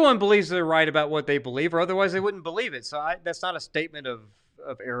 But everyone believes they're right about what they believe, or otherwise they wouldn't believe it. So that's not a statement of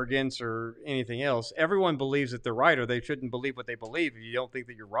arrogance or anything else. Everyone believes that they're right, or they shouldn't believe what they believe. If you don't think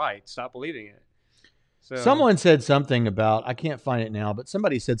that you're right, stop believing it. So, someone said something about, I can't find it now, but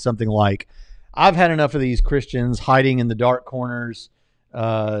somebody said something like, I've had enough of these Christians hiding in the dark corners,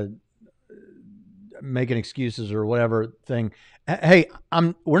 making excuses or whatever thing. Hey,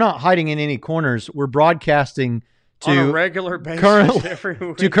 we're not hiding in any corners. We're broadcasting to on a regular basis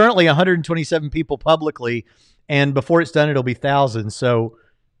currently 127 people publicly, and before it's done, it'll be thousands. So,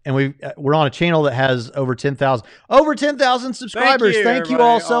 and we're on a channel that has over 10,000 subscribers. Thank you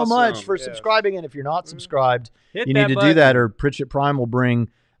all so much for subscribing. And if you're not subscribed, you need to do that, or Pritchett Prime will bring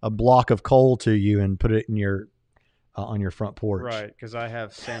a block of coal to you and put it in your on your front porch. Right, because I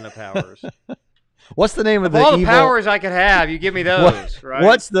have Santa powers. What's the name of the all the evil... powers I could have? You give me those, right?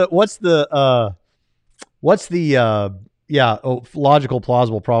 What's the logical,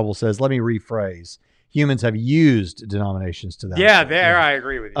 plausible, probable says? Let me rephrase. Humans have used denominations to that. Yeah, I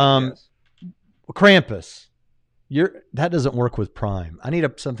agree with you. Yes. Krampus. That doesn't work with Prime. I need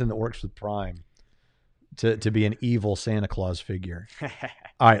something that works with Prime to be an evil Santa Claus figure.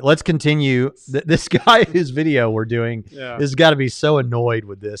 All right, let's continue. This guy whose video we're doing has got to be so annoyed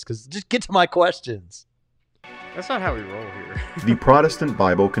with this, because just get to my questions. That's not how we roll here. The Protestant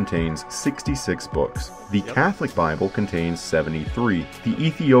Bible contains 66 books. The Catholic Bible contains 73. The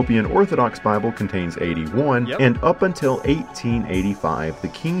Ethiopian Orthodox Bible contains 81. And up until 1885, the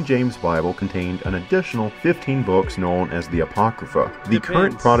King James Bible contained an additional 15 books known as the Apocrypha. The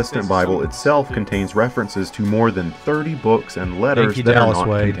current Protestant Bible itself contains references to more than 30 books and letters that are not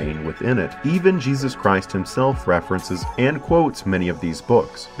contained within it. Even Jesus Christ himself references and quotes many of these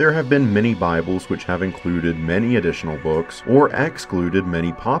books. There have been many Bibles which have included many any additional books or excluded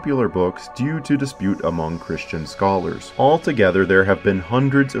many popular books due to dispute among Christian scholars. Altogether, there have been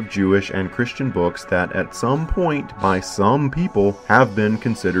hundreds of Jewish and Christian books that at some point, by some people, have been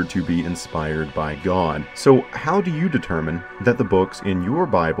considered to be inspired by God. So how do you determine that the books in your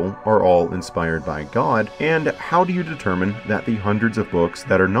Bible are all inspired by God, and how do you determine that the hundreds of books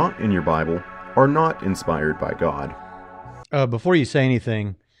that are not in your Bible are not inspired by God? Before you say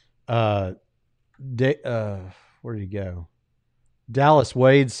anything, where did he go? Dallas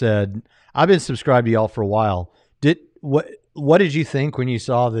Wade said, "I've been subscribed to y'all for a while. What did you think when you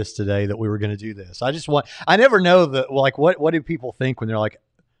saw this today that we were going to do this? I never know what do people think when they're like,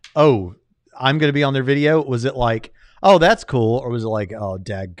 oh, I'm going to be on their video? Was it like, oh, that's cool, or was it like, oh,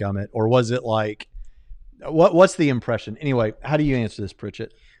 dadgummit, or was it like, what's the impression? Anyway, how do you answer this,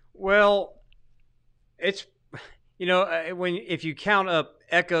 Pritchett? Well, it's, if you count up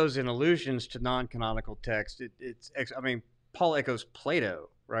echoes and allusions to non-canonical text, Paul echoes Plato,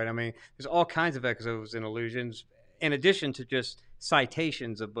 right? I mean, there's all kinds of echoes and allusions in addition to just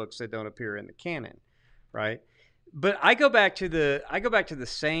citations of books that don't appear in the canon, right? But I go back to the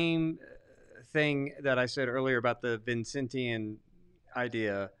same thing that I said earlier about the Vincentian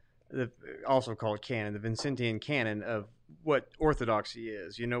idea, also called canon, the Vincentian canon of what orthodoxy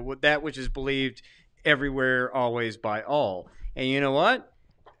is. That which is believed everywhere, always, by all. And you know what?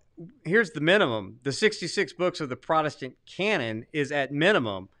 Here's the minimum. The 66 books of the Protestant canon is at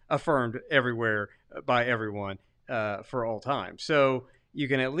minimum affirmed everywhere by everyone for all time. So you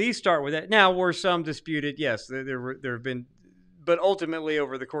can at least start with that. Now, were some disputed? Yes, there have been, but ultimately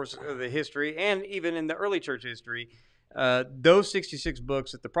over the course of the history and even in the early church history, those 66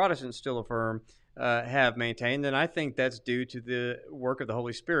 books that the Protestants still affirm have maintained, and I think that's due to the work of the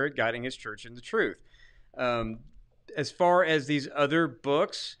Holy Spirit guiding His church in the truth. As far as these other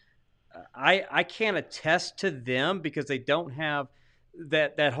books, I can't attest to them because they don't have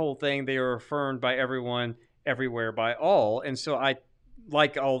that whole thing. They are affirmed by everyone, everywhere, by all, and so I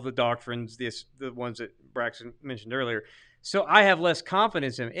like all the doctrines, the ones that Braxton mentioned earlier. So I have less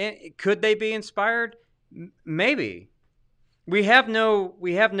confidence in them. Could they be inspired? Maybe. We have no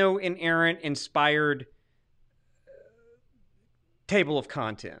inerrant, inspired table of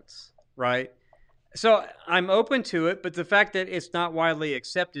contents, right? So I'm open to it, but the fact that it's not widely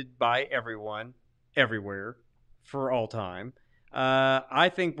accepted by everyone, everywhere, for all time, I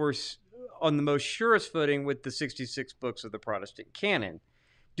think we're on the most surest footing with the 66 books of the Protestant canon.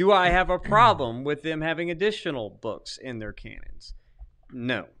 Do I have a problem with them having additional books in their canons?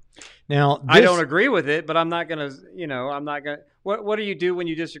 No. Now, I don't agree with it, but I'm not going to, what do you do when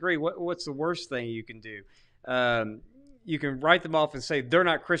you disagree? What's the worst thing you can do? You can write them off and say they're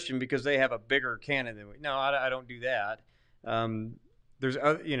not Christian because they have a bigger canon than we. No, I don't do that. There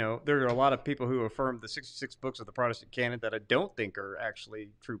are a lot of people who affirm the 66 books of the Protestant canon that I don't think are actually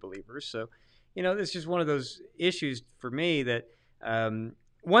true believers. So, it's just one of those issues for me that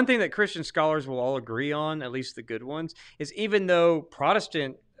one thing that Christian scholars will all agree on, at least the good ones, is even though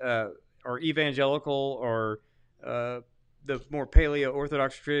Protestant or evangelical or the more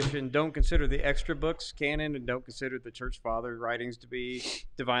Paleo-Orthodox tradition don't consider the extra books canon and don't consider the church father writings to be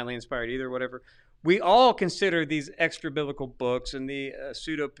divinely inspired either, whatever. We all consider these extra biblical books and the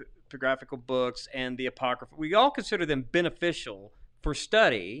pseudepigraphical books and the Apocrypha. We all consider them beneficial for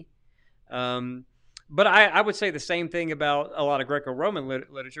study. But I would say the same thing about a lot of Greco-Roman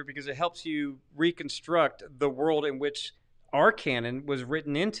literature because it helps you reconstruct the world in which our canon was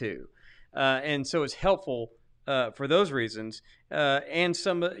written into. And so it's helpful for those reasons. And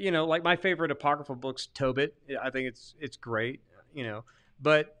some, like my favorite Apocryphal book's Tobit. I think it's great,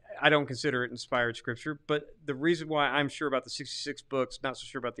 but I don't consider it inspired scripture. But the reason why I'm sure about the 66 books, not so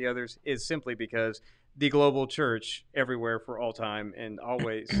sure about the others, is simply because the global church everywhere for all time and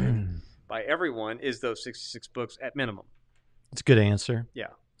always and by everyone is those 66 books at minimum. It's a good answer. Yeah.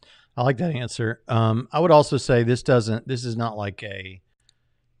 I like that answer. I would also say this doesn't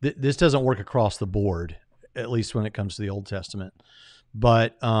work across the board, at least when it comes to the Old Testament.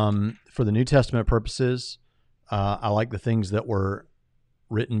 But for the New Testament purposes, I like the things that were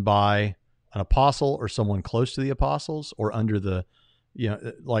written by an apostle or someone close to the apostles or under the,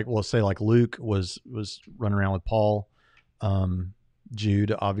 like we'll say like Luke was running around with Paul.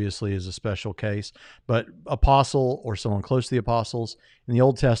 Jude obviously is a special case, but apostle or someone close to the apostles. In the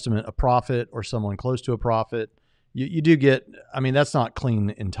Old Testament, a prophet or someone close to a prophet. You do get, that's not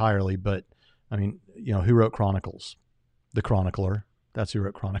clean entirely, but who wrote Chronicles? The chronicler. That's who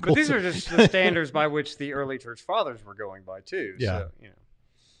wrote Chronicles. But these are just the standards by which the early church fathers were going by too. Yeah.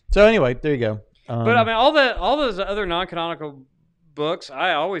 So anyway, there you go. But all those other non-canonical books,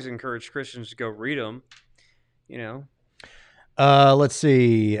 I always encourage Christians to go read them. you know. Let's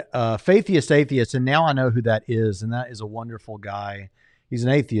see. Faithiest Atheist, and now I know who that is, and that is a wonderful guy. He's an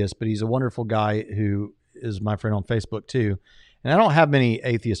atheist, but he's a wonderful guy who is my friend on Facebook too. And I don't have many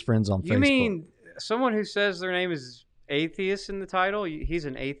atheist friends on Facebook. You mean someone who says their name is atheist in the title? He's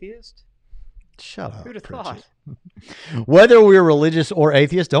an atheist? Shut up. Who'd have Pritchett. thought? Whether we're religious or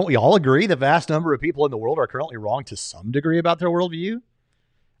atheist, don't we all agree the vast number of people in the world are currently wrong to some degree about their worldview?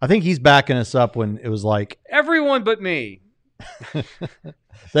 I think he's backing us up when it was like, Everyone but me.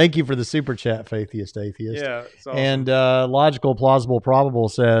 thank you for the super chat, Faithiest Atheist. Yeah. It's awesome. And Logical, Plausible, Probable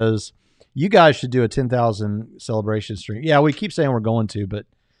says, you guys should do a 10,000 celebration stream. Yeah, we keep saying we're going to, but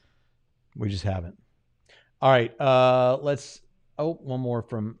we just haven't. All right. One more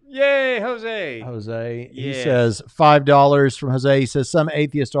from Yay, Jose. Jose. He Yes. says $5 from Jose. He says some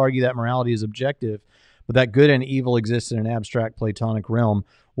atheists argue that morality is objective, but that good and evil exists in an abstract Platonic realm.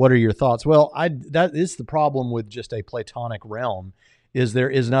 What are your thoughts? Well, that is the problem with just a Platonic realm, is there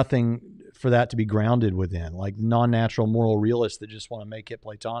is nothing for that to be grounded within, like non-natural moral realists that just want to make it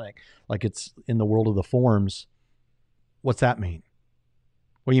Platonic, like it's in the world of the forms. What's that mean?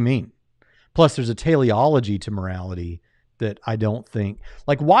 What do you mean? Plus, there's a teleology to morality that I don't think,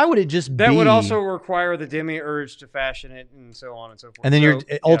 like, why would it just That be? would also require the demiurge to fashion it and so on and so forth. And then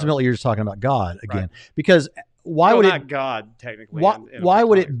So, ultimately you're just talking about God again, Right. because why well, would not it? God technically? Why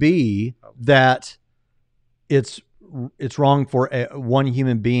would it be that it's wrong for one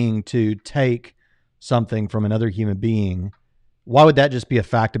human being to take something from another human being? Why would that just be a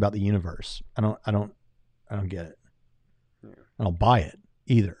fact about the universe? I don't get it. Yeah. I don't buy it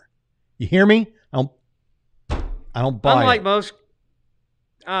either. You hear me? I don't buy Unlike it. most,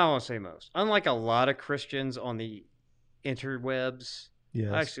 I don't want to say most. Unlike a lot of Christians on the interwebs,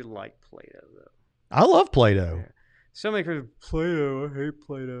 Yes. I actually like Plato though. I love Plato. Yeah. So many Christians, Plato, I hate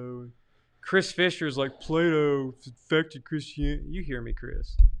Plato. Chris Fisher's like, Plato affected Christianity. You hear me,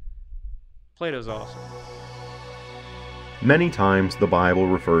 Chris. Plato's awesome. Many times the Bible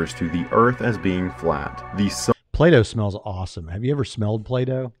refers to the earth as being flat, the sun Plato smells awesome. Have you ever smelled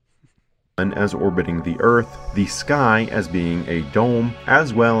Plato? as orbiting the earth, the sky as being a dome,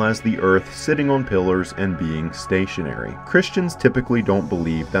 as well as the earth sitting on pillars and being stationary. Christians typically don't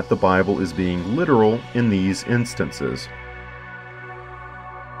believe that the Bible is being literal in these instances.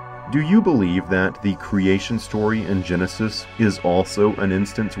 Do you believe that the creation story in Genesis is also an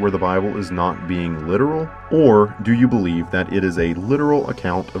instance where the Bible is not being literal? Or do you believe that it is a literal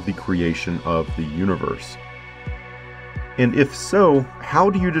account of the creation of the universe? And if so, how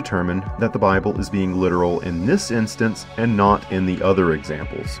do you determine that the Bible is being literal in this instance and not in the other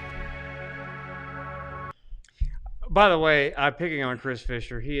examples? By the way, I'm picking on Chris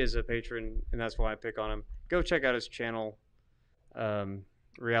Fisher. He is a patron, and that's why I pick on him. Go check out his channel.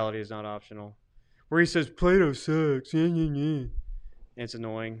 Reality is not optional, where he says Plato sucks. It's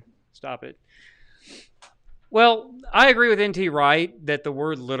annoying. Stop it. Well, I agree with N.T. Wright that the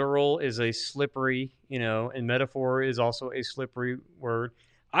word literal is a slippery, and metaphor is also a slippery word.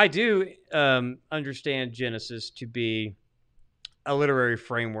 I do understand Genesis to be a literary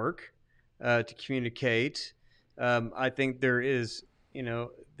framework to communicate. I think there is,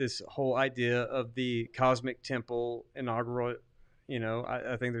 this whole idea of the cosmic temple inaugural.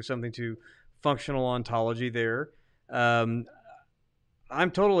 I think there's something to functional ontology there. I'm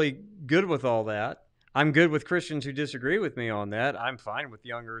totally good with all that. I'm good with Christians who disagree with me on that. I'm fine with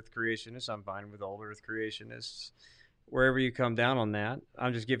young earth creationists. I'm fine with old earth creationists. Wherever you come down on that,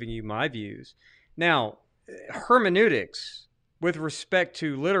 I'm just giving you my views. Now, hermeneutics with respect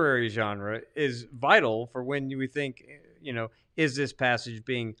to literary genre is vital for when we think, is this passage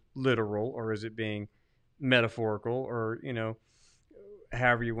being literal or is it being metaphorical or,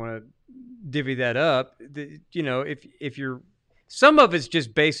 however you want to divvy that up. If you're, some of it's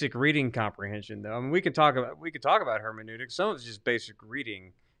just basic reading comprehension, though. I mean, we could talk about hermeneutics. Some of it's just basic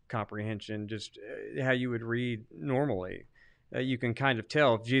reading comprehension, just how you would read normally. You can kind of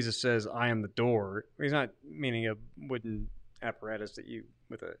tell if Jesus says, "I am the door." He's not meaning a wooden apparatus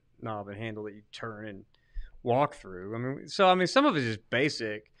with a knob and handle that you turn and walk through. Some of it is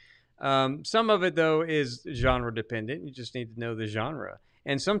basic. Some of it, though, is genre dependent. You just need to know the genre.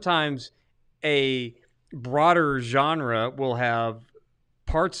 And sometimes a broader genre will have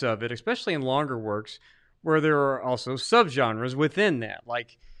parts of it, especially in longer works, where there are also subgenres within that.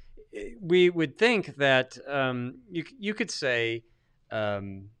 Like, we would think that you could say,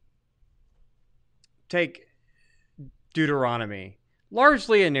 take Deuteronomy.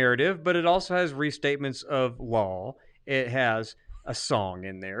 Largely a narrative, but it also has restatements of law. It has a song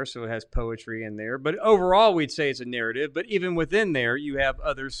in there, so it has poetry in there. But overall, we'd say it's a narrative. But even within there, you have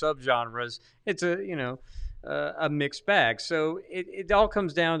other subgenres. It's a mixed bag. So it all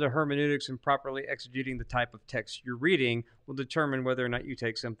comes down to hermeneutics, and properly exegeting the type of text you're reading will determine whether or not you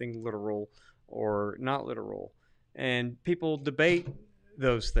take something literal or not literal. And people debate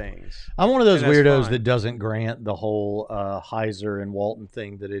those things. I'm one of those And that's weirdos fine. that doesn't grant the whole Heiser and Walton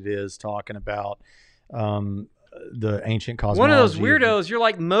thing that it is talking about the ancient cosmology. One of those weirdos, you're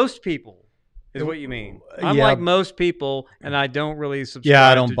like most people, is what you mean. I'm Yeah. like most people, and I don't really subscribe. Yeah,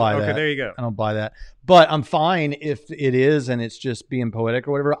 I don't to, buy okay, that. there you go. I don't buy that. But I'm fine if it is and it's just being poetic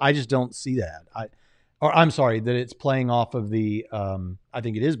or whatever. I just don't see that. I'm sorry that it's playing off of the. I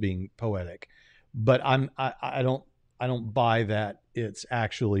think it is being poetic, but I don't buy that it's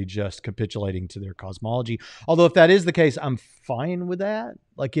actually just capitulating to their cosmology. Although if that is the case, I'm fine with that.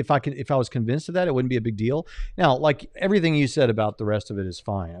 Like if I was convinced of that, it wouldn't be a big deal. Now, like everything you said about the rest of it is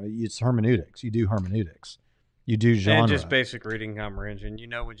fine. I mean, it's hermeneutics. You do hermeneutics. You do genre. And just basic reading comprehension. You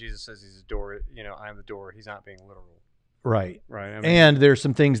know, when Jesus says he's the door, I am the door, he's not being literal. Right. Right. I mean, And there's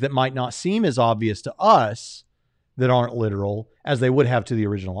some things that might not seem as obvious to us that aren't literal as they would have to the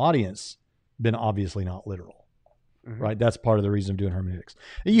original audience been obviously not literal. Mhm. Right. That's part of the reason I'm doing hermeneutics.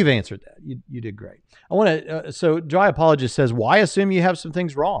 And you've answered that. You did great. I want to, so Dry Apologist says, why assume you have some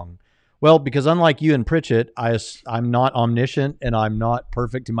things wrong? Well, because unlike you and Pritchett, I'm not omniscient and I'm not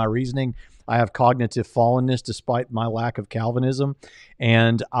perfect in my reasoning. I have cognitive fallenness despite my lack of Calvinism.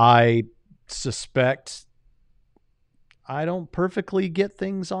 And I suspect I don't perfectly get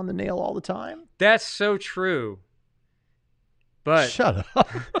things on the nail all the time. that's so true. But Shut up.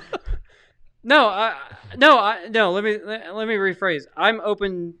 no. Let me rephrase. I'm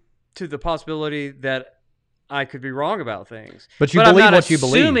open to the possibility that I could be wrong about things. But you I'm believe not what you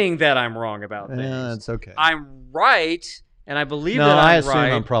believe. assuming that I'm wrong about things. That's okay. I'm right, and I believe No, that I I'm assume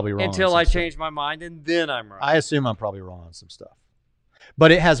right I'm probably wrong on until some I stuff. change my mind, and then I'm right. I assume I'm probably wrong on some stuff.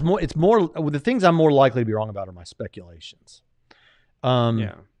 But it's more, the things I'm more likely to be wrong about are my speculations.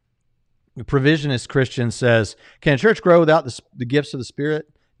 Yeah. The Provisionist Christian says, can a church grow without the gifts of the Spirit?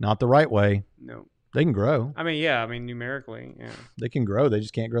 Not the right way. No. They can grow. I mean, numerically, yeah. They can grow. They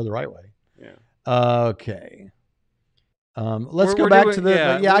just can't grow the right way. Yeah. Okay. Let's go We're back doing- to the.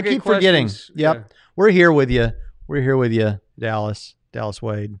 yeah, Yeah, I we'll get keep forgetting. questions. Yep. Yeah. We're here with you. We're here with you, Dallas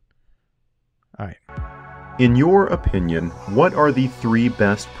Wade. All right. In your opinion, what are the 3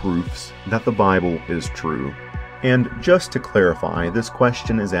 best proofs that the Bible is true? And just to clarify, this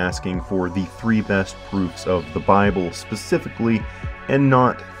question is asking for the 3 best proofs of the Bible specifically, and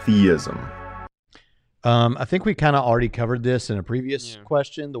not theism. I think we kind of already covered this in a previous Yeah.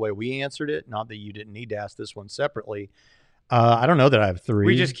 question, the way we answered it. Not that you didn't need to ask this one separately. I don't know that I have 3.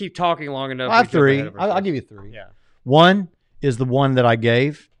 We just keep talking long enough. I have we jump 3. ahead of I'll ourselves. give you 3. Yeah. One is the one that I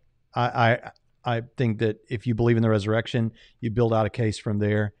gave. I think that if you believe in the resurrection, you build out a case from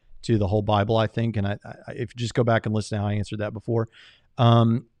there to the whole Bible, I think. And if you just go back and listen to how I answered that before,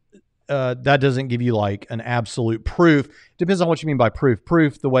 that doesn't give you like an absolute proof. Depends on what you mean by proof.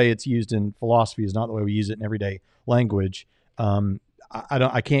 Proof, the way it's used in philosophy, is not the way we use it in everyday language.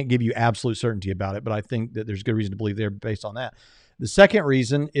 I can't give you absolute certainty about it, but I think that there's good reason to believe there based on that. The second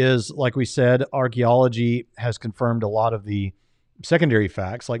reason is, like we said, archaeology has confirmed a lot of the secondary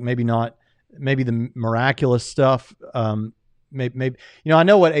facts, like maybe the miraculous stuff. Maybe I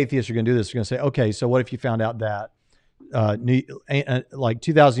know what atheists are going to do. This they're going to say, okay, so what if you found out that like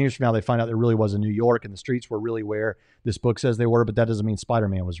 2,000 years from now they find out there really was in New York and the streets were really where this book says they were, but that doesn't mean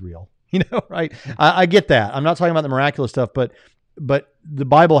Spider-Man was real, right? I get that. I'm not talking about the miraculous stuff, but the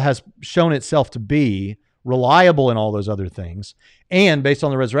Bible has shown itself to be reliable in all those other things, and based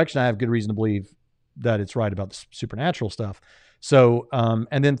on the resurrection, I have good reason to believe that it's right about the supernatural stuff. So,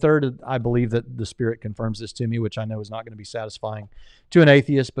 and then third, I believe that the Spirit confirms this to me, which I know is not going to be satisfying to an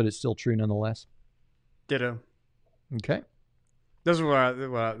atheist, but it's still true nonetheless. Ditto. Okay. Those were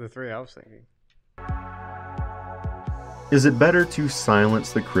the 3 I was thinking. Is it better to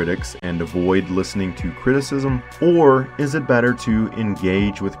silence the critics and avoid listening to criticism, or is it better to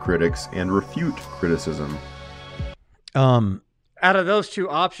engage with critics and refute criticism? Out of those 2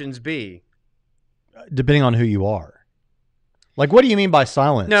 options, B. Depending on who you are. Like, what do you mean by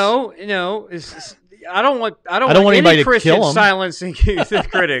silence? No. I don't want anybody any to Christian kill 'em. silencing the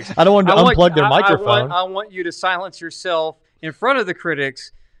critics. I don't want to unplug their microphone. I want you to silence yourself in front of the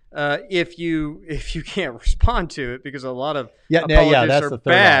critics if you can't respond to it, because a lot of apologists that's are the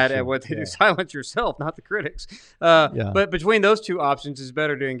third bad option. at what they do. Yeah. Silence yourself, not the critics. Yeah. But between those 2 options, it's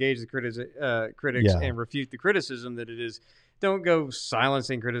better to engage the critics Yeah. and refute the criticism than it is. Don't go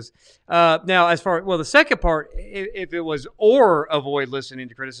silencing critics. Now, the second part, if it was or avoid listening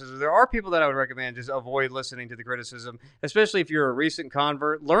to criticism, there are people that I would recommend just avoid listening to the criticism, especially if you're a recent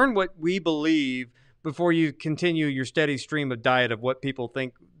convert. Learn what we believe before you continue your steady stream of diet of what people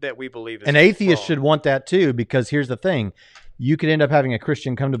think that we believe is An atheist wrong. should want that too, because here's the thing. You could end up having a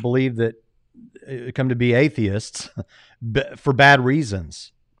Christian come to be atheists for bad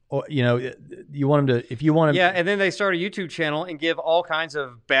reasons. Or, you want them to, if you want them. Yeah, and then they start a YouTube channel and give all kinds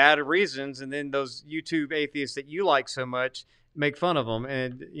of bad reasons, and then those YouTube atheists that you like so much make fun of them,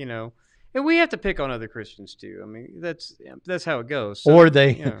 and and we have to pick on other Christians too. I mean, that's how it goes. So, or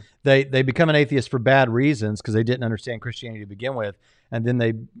they become an atheist for bad reasons because they didn't understand Christianity to begin with, and then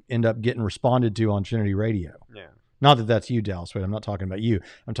they end up getting responded to on Trinity Radio. Yeah. Not that that's you, Dallas. Wait, I'm not talking about you.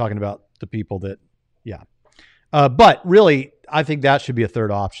 I'm talking about the people that, yeah. But really, I think that should be a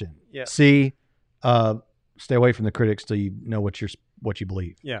third option. Yeah. C, stay away from the critics till you know what you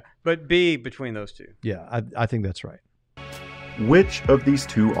believe. Yeah, but B between those two. Yeah, I think that's right. Which of these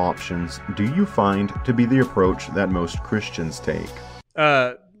two options do you find to be the approach that most Christians take?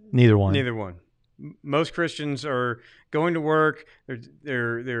 Neither one. Neither one. Most Christians are going to work.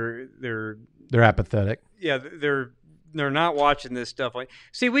 They're apathetic. Yeah, they're not watching this stuff. Like,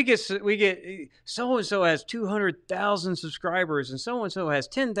 see, we get so and so has 200,000 subscribers, and so has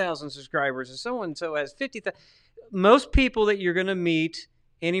 10,000 subscribers, and so has 50,000. Most people that you're going to meet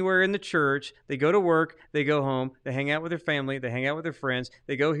anywhere in the church, they go to work, they go home, they hang out with their family, they hang out with their friends,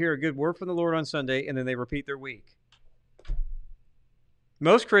 they go hear a good word from the Lord on Sunday, and then they repeat their week.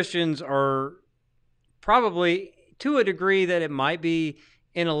 Most Christians are probably, to a degree that it might be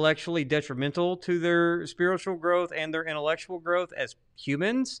intellectually detrimental to their spiritual growth and their intellectual growth as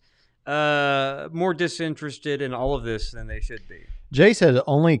humans, more disinterested in all of this than they should be. Jay said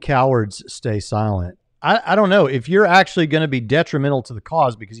only cowards stay silent. I don't know. If you're actually going to be detrimental to the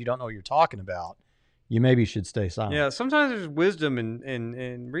cause because you don't know what you're talking about, you maybe should stay silent. Yeah, sometimes there's wisdom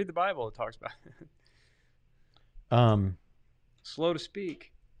in read the Bible. It talks about it. Slow to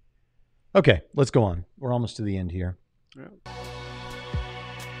speak. Okay, let's go on. We're almost to the end here. Yeah.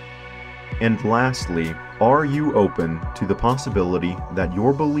 And lastly, are you open to the possibility that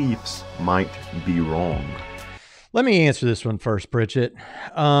your beliefs might be wrong? Let me answer this one first, Pritchett.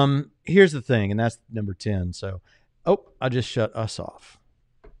 Here's the thing, and that's number 10. So, I just shut us off.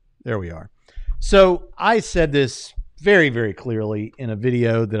 There we are. So I said this very, very clearly in a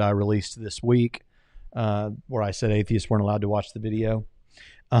video that I released this week, where I said atheists weren't allowed to watch the video.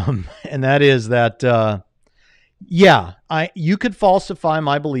 And that is that, you could falsify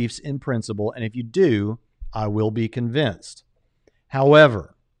my beliefs in principle, and if you do, I will be convinced.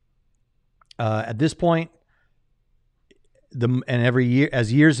 However, at this point, and every year,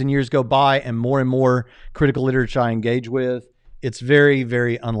 as years and years go by and more critical literature I engage with, it's very,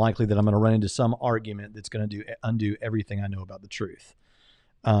 very unlikely that I'm going to run into some argument that's going to undo everything I know about the truth.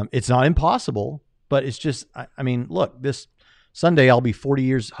 It's not impossible, but it's just, I mean, look, this Sunday I'll be 40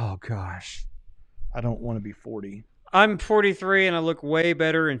 years. Oh gosh, I don't want to be 40. I'm 43 and I look way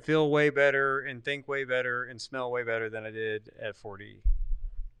better and feel way better and think way better and smell way better than I did at 40.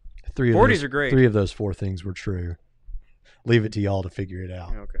 40s are great. 3 of those 4 things were true. Leave it to y'all to figure it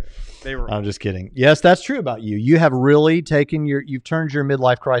out. Okay. They were. I'm just kidding. Yes, that's true about you. You have really you've turned your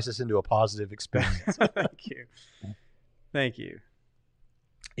midlife crisis into a positive experience. Thank you. Thank you.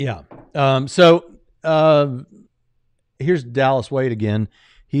 Yeah. Here's Dallas Wade again.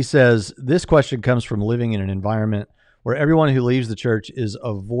 He says, this question comes from living in an environment where everyone who leaves the church is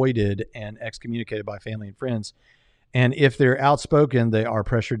avoided and excommunicated by family and friends. And if they're outspoken, they are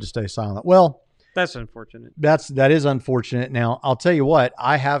pressured to stay silent. Well, that's unfortunate. That is unfortunate. Now, I'll tell you what,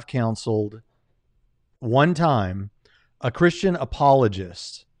 I have counseled one time a Christian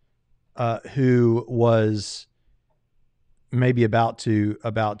apologist who was maybe about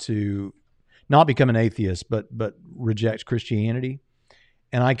to not become an atheist, but reject Christianity.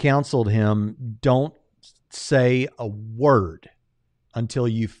 And I counseled him, don't say a word until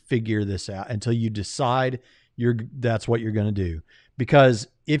you figure this out, until you decide that's what you're going to do. Because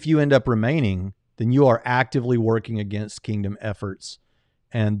if you end up remaining, then you are actively working against kingdom efforts.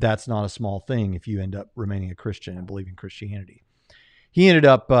 And that's not a small thing if you end up remaining a Christian and believing Christianity. He ended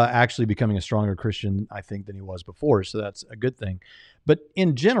up actually becoming a stronger Christian, I think, than he was before. So that's a good thing. But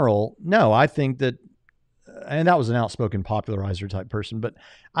in general, no, I think that, and that was an outspoken popularizer type person, but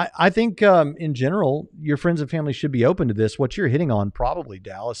I think in general, your friends and family should be open to this. What you're hitting on probably,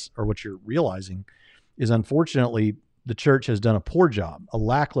 Dallas, or what you're realizing is, unfortunately, the church has done a poor job, a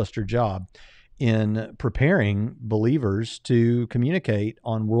lackluster job in preparing believers to communicate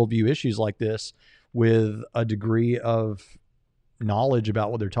on worldview issues like this with a degree of knowledge about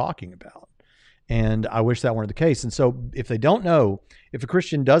what they're talking about. And I wish that weren't the case. And so if they don't know, if a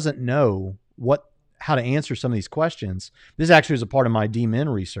Christian doesn't know how to answer some of these questions, this actually is a part of my D-Min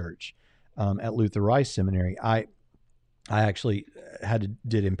research. at Luther Rice Seminary. I actually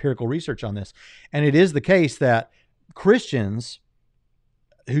did empirical research on this, and it is the case that Christians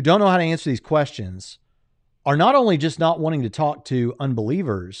who don't know how to answer these questions are not only just not wanting to talk to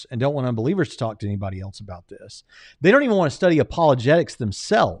unbelievers and don't want unbelievers to talk to anybody else about this, they don't even want to study apologetics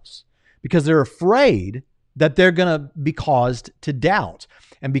themselves because they're afraid that they're going to be caused to doubt.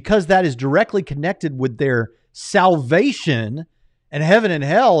 And because that is directly connected with their salvation and heaven and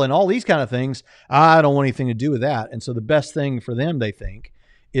hell and all these kind of things, I don't want anything to do with that. And so the best thing for them, they think,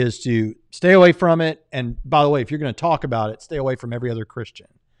 is to stay away from it. And by the way, if you're going to talk about it, stay away from every other Christian.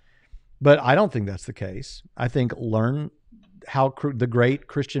 But I don't think that's the case. I think learn how the great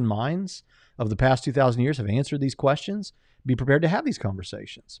Christian minds of the past 2,000 years have answered these questions. Be prepared to have these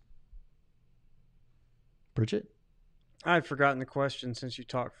conversations. Bridget? I'd forgotten the question since you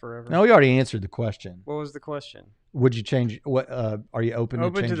talked forever. No, we already answered the question. What was the question? Would you change? What are you open to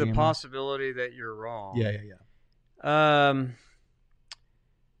changing? Open to the possibility that you're wrong. Yeah.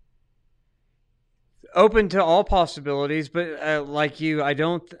 Open to all possibilities, but like you,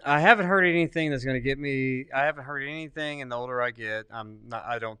 I haven't heard anything that's going to get me. I haven't heard anything, and the older I get,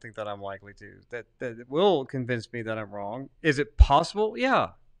 I don't think that I'm likely to. That will convince me that I'm wrong. Is it possible?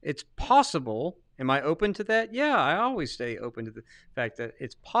 Yeah, it's possible. Am I open to that? Yeah, I always stay open to the fact that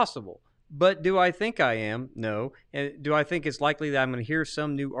it's possible. But do I think I am? No. And do I think it's likely that I'm going to hear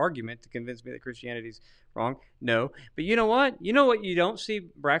some new argument to convince me that Christianity's wrong? No. But you know what? You know what you don't see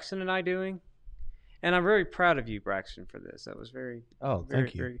Braxton and I doing? And I'm very proud of you, Braxton, for this. That was very... Oh, very,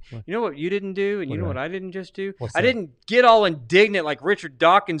 thank you. You know what you didn't do, and you know what I didn't just do? I didn't get all indignant like Richard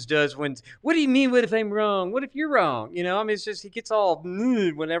Dawkins does when, what do you mean, what if I'm wrong? What if you're wrong? You know, I mean, it's just, he gets all,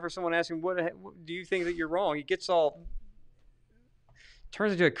 whenever someone asks him, what do you think that you're wrong? He gets all,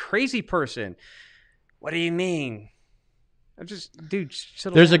 turns into a crazy person. What do you mean? I'm just, dude,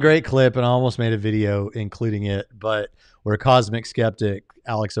 there's a great clip, and I almost made a video including it, but where cosmic skeptic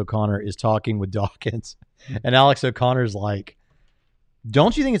Alex O'Connor is talking with Dawkins, and Alex O'Connor's like,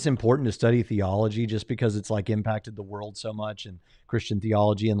 don't you think it's important to study theology just because it's like impacted the world so much and Christian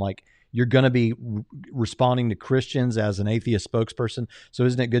theology, and like you're going to be responding to Christians as an atheist spokesperson, so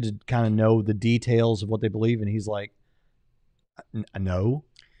isn't it good to kind of know the details of what they believe? And he's like, no.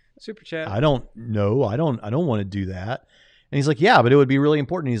 Super chat. I don't know. I don't want to do that. And he's like, yeah, but it would be really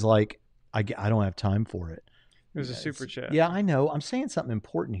important. He's like, I don't have time for it. It was a super chat. Yeah, I know. I'm saying something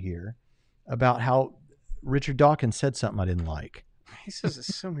important here about how Richard Dawkins said something I didn't like. He says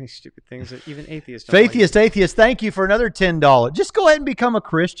so many stupid things that even atheists don't Faithiest, like. atheist, thank you for another $10. Just go ahead and become a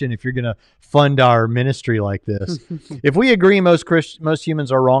Christian if you're going to fund our ministry like this. If we agree most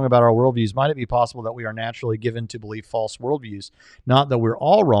humans are wrong about our worldviews, might it be possible that we are naturally given to believe false worldviews? Not that we're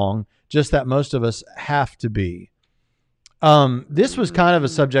all wrong, just that most of us have to be. This was kind of a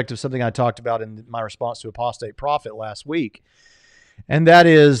subject of something I talked about in my response to Apostate Prophet last week. And that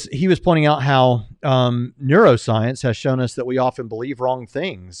is, he was pointing out how neuroscience has shown us that we often believe wrong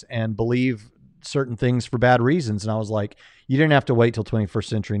things and believe certain things for bad reasons. And I was like, you didn't have to wait till 21st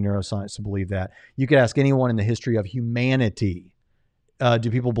century neuroscience to believe that. You could ask anyone in the history of humanity.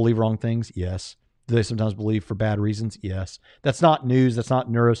 Do people believe wrong things? Yes. Do they sometimes believe for bad reasons? Yes. That's not news. That's not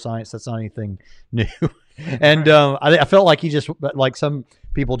neuroscience. That's not anything new. And I felt like he just, like some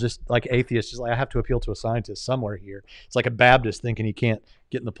people just, like atheists, just like, I have to appeal to a scientist somewhere here. It's like a Baptist thinking he can't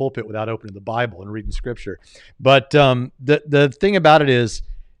get in the pulpit without opening the Bible and reading scripture. But the thing about it is,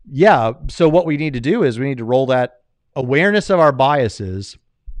 yeah, so what we need to do is we need to roll that awareness of our biases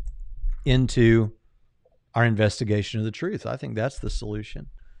into our investigation of the truth. I think that's the solution.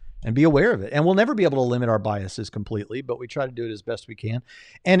 And be aware of it. And we'll never be able to limit our biases completely, but we try to do it as best we can.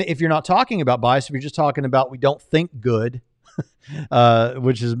 And if you're not talking about bias, if you're just talking about we don't think good,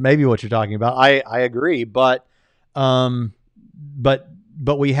 which is maybe what you're talking about, I agree. But we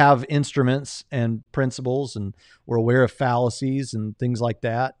have instruments and principles, and we're aware of fallacies and things like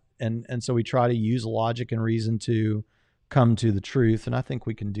that. And so we try to use logic and reason to come to the truth. And I think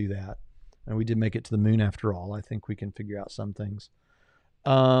we can do that. And we did make it to the moon after all. I think we can figure out some things.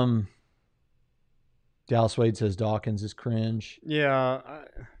 Dallas Wade says Dawkins is cringe. Yeah.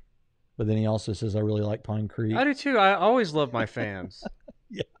 But then he also says, I really like Pine Creek. I do too. I always love my fans.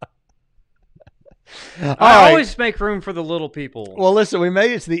 Yeah. I always make room for the little people. Well, listen, we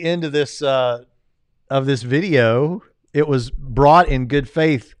made it to the end of this video. It was brought in good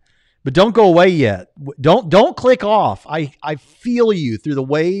faith, but don't go away yet. Don't click off. I feel you through the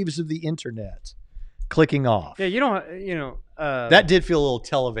waves of the internet clicking off. Yeah, you don't, that did feel a little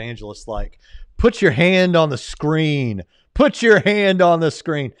televangelist like. Put your hand on the screen. Put your hand on the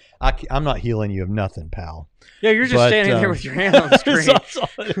screen. I'm not healing you of nothing, pal. Yeah, you're just standing there with your hand on the screen. That's all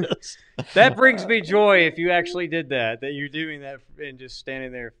it is. That brings me joy if you actually did that you're doing that and just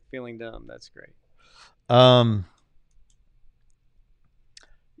standing there feeling dumb. That's great.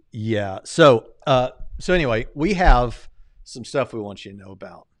 Yeah. So anyway, we have some stuff we want you to know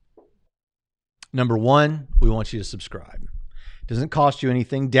about. Number one, we want you to subscribe. Doesn't cost you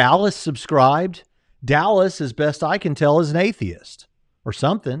anything. Dallas subscribed. Dallas, as best I can tell, is an atheist or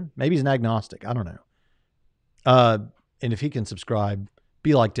something. Maybe he's an agnostic. I don't know. And if he can subscribe,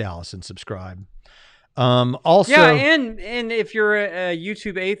 be like Dallas and subscribe. Also, yeah, and if you're a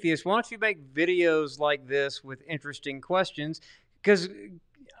YouTube atheist, why don't you make videos like this with interesting questions? Because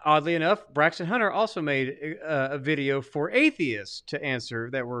oddly enough, Braxton Hunter also made a video for atheists to answer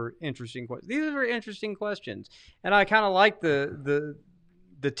that were interesting questions. These are interesting questions, and I kind of like the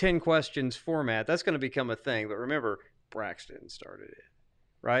 10 questions format. That's going to become a thing. But remember, Braxton started it,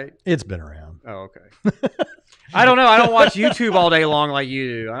 right? It's been around. Oh, okay. I don't know. I don't watch YouTube all day long like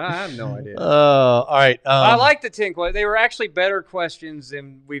you do. I have no idea. All right. I like the 10 questions. They were actually better questions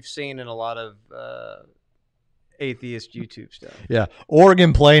than we've seen in a lot of atheist YouTube stuff. Yeah.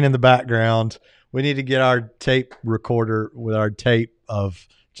 Oregon playing in the background. We need to get our tape recorder with our tape of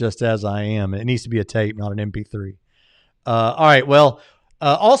Just As I Am. It needs to be a tape, not an MP3. All right. Well,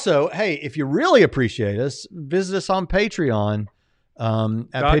 also, hey, if you really appreciate us, visit us on Patreon.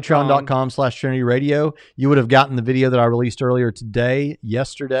 At patreon.com/Trinity Radio. You would have gotten the video that I released earlier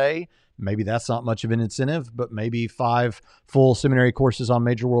yesterday. Maybe that's not much of an incentive, but maybe 5 full seminary courses on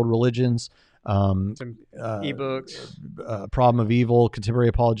major world religions. Some ebooks, Problem of Evil, Contemporary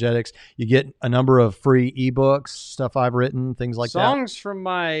Apologetics. You get a number of free ebooks, stuff I've written, things like songs from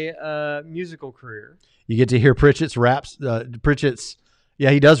my musical career. You get to hear Pritchett's raps. Pritchett's. Yeah,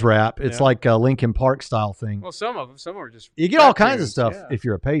 he does rap. It's like a Linkin Park style thing. Well, some of them. Some are just. You get all kinds of stuff if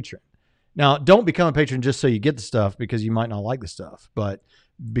you're a patron. Now, don't become a patron just so you get the stuff because you might not like the stuff. But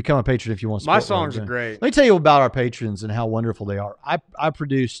become a patron if you want to. My songs are great. Let me tell you about our patrons and how wonderful they are. I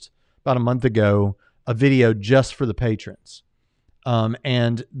produced about a month ago a video just for the patrons,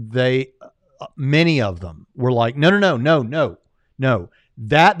 and many of them were like, no.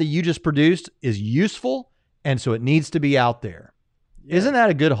 That you just produced is useful, and so it needs to be out there. Yeah. Isn't that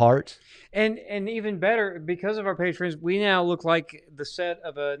a good heart? And even better, because of our patrons, we now look like the set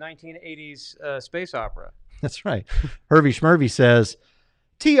of a 1980s space opera. That's right. Hervey Schmervy says,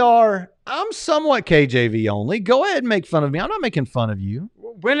 TR, I'm somewhat KJV only. Go ahead and make fun of me. I'm not making fun of you.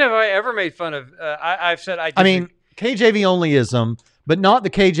 When have I ever made fun of? I've said I mean, KJV onlyism, but not the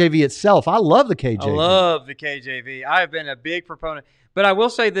KJV itself. I love the KJV. I love the KJV. I've been a big proponent. But I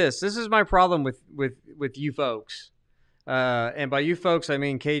will say this. This is my problem with you folks. And by you folks, I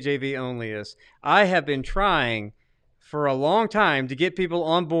mean KJV onlyists. I have been trying for a long time to get people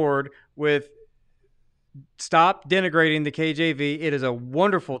on board with stop denigrating the KJV. It is a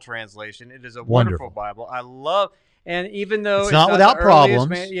wonderful translation. It is a wonderful Bible. I love, and even though it's not without problems,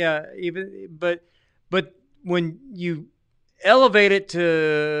 but when you elevate it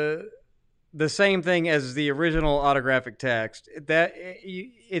to the same thing as the original autographic text, that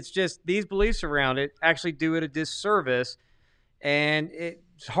it's just these beliefs around it actually do it a disservice, and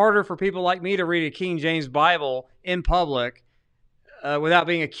it's harder for people like me to read a King James Bible in public without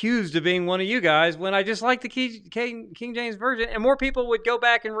being accused of being one of you guys when I just like the King James Version, and more people would go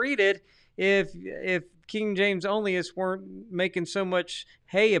back and read it if King James onlyists weren't making so much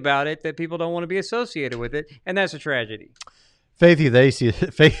hay about it that people don't want to be associated with it, and that's a tragedy. Faciest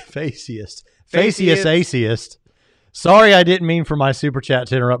atheist. Sorry, I didn't mean for my super chat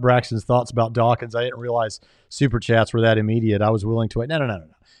to interrupt Braxton's thoughts about Dawkins. I didn't realize super chats were that immediate. I was willing to wait. No.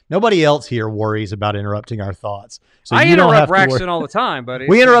 Nobody else here worries about interrupting our thoughts. So I interrupt Braxton all the time, buddy.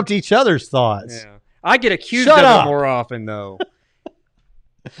 We interrupt each other's thoughts. Yeah. I get accused of it more often, though.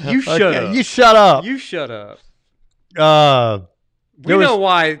 You shut up. You shut up. You shut up. We know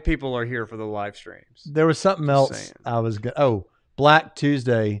why people are here for the live streams. There was something else I was going to... Oh, Black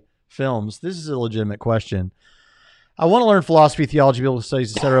Tuesday Films. This is a legitimate question. I want to learn philosophy, theology, biblical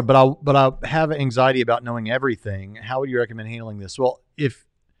studies, etc., but I have anxiety about knowing everything. How would you recommend handling this? Well, if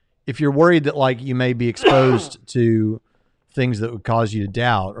you're worried that like you may be exposed to things that would cause you to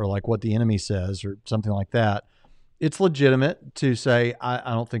doubt, or like what the enemy says or something like that, it's legitimate to say,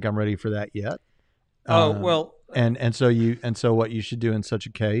 I don't think I'm ready for that yet. And so what you should do in such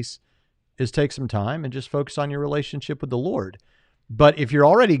a case is take some time and just focus on your relationship with the Lord. But if you're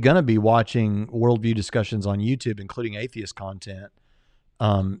already going to be watching worldview discussions on YouTube, including atheist content,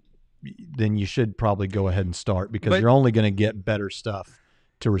 then you should probably go ahead and start, because you're only going to get better stuff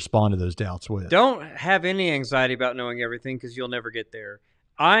to respond to those doubts with. Don't have any anxiety about knowing everything because you'll never get there.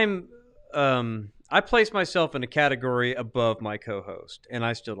 I place myself in a category above my co-host, and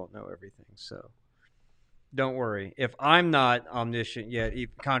I still don't know everything. So don't worry. If I'm not omniscient yet,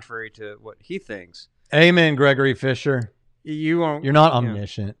 even contrary to what he thinks. Amen, Gregory Fisher. You won't. You're not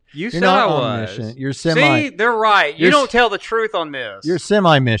omniscient. You You're said not I was. omniscient. You're semi. See, they're right. You You're don't tell the truth on this. You're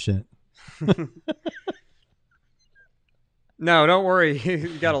semi-miscient. No, don't worry.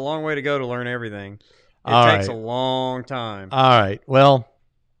 You got a long way to go to learn everything. It All takes right. a long time. All right. Well,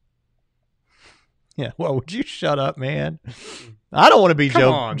 yeah. Well, would you shut up, man? I don't want to be Come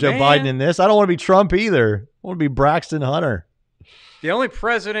Joe on, Joe man. Biden in this. I don't want to be Trump either. I want to be Braxton Hunter. The only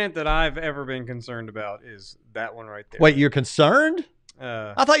president that I've ever been concerned about is that one right there. Wait, you're concerned?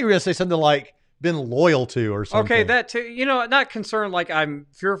 Uh, I thought you were going to say something like been loyal to or something. okay, that too. You know, not concerned like I'm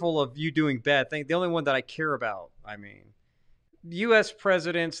fearful of you doing bad things. The only one that I care about, I mean, U.S.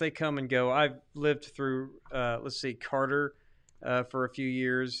 presidents, they come and go. I've lived through, Carter for a few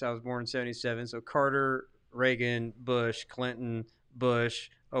years. I was born in 1977. So Carter, Reagan, Bush, Clinton,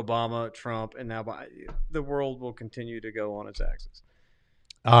 Bush, Obama, Trump, and now the world will continue to go on its axis.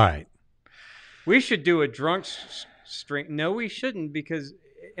 All right. We should do a drunk string. No, we shouldn't, because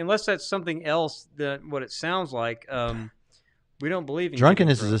unless that's something else than what it sounds like, we don't believe in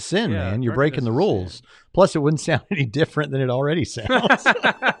Drunkenness getting is a drunk. sin, Yeah, man. You're breaking the drunkenness rules. Plus, it wouldn't sound any different than it already sounds.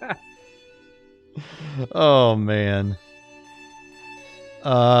 Oh, man.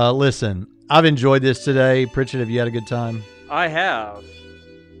 Listen, I've enjoyed this today. Pritchett, have you had a good time? I have.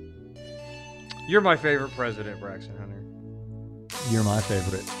 You're my favorite president, Braxton Hunter. You're my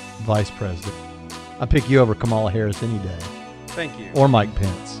favorite vice president. I pick you over Kamala Harris any day. Thank you. Or Mike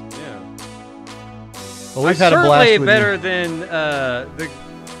Pence. Yeah. Well, we've had a blast certainly with better you. than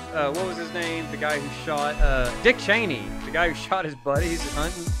what was his name? The guy who shot Dick Cheney. The guy who shot his buddies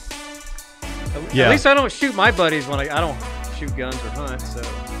hunting. Yeah. At least I don't shoot my buddies when I don't shoot guns or hunt. So.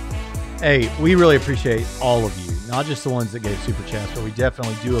 Hey, we really appreciate all of you, not just the ones that gave super chats, but we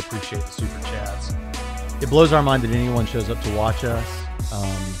definitely do appreciate the super chats. It blows our mind that anyone shows up to watch us.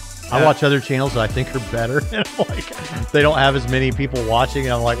 I watch other channels that I think are better, and I'm like, they don't have as many people watching,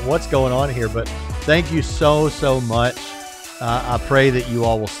 and I'm like, what's going on here? But thank you so much. I pray that you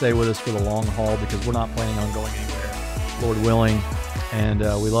all will stay with us for the long haul, because we're not planning on going anywhere, Lord willing. And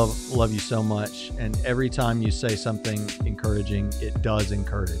we love you so much. And every time you say something encouraging, it does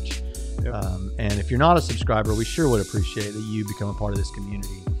encourage. Yep. And if you're not a subscriber, we sure would appreciate that you become a part of this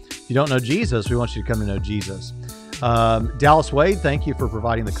community. If you don't know Jesus, we want you to come to know Jesus. Dallas Wade, thank you for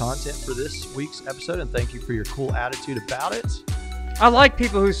providing the content for this week's episode, and thank you for your cool attitude about it. I like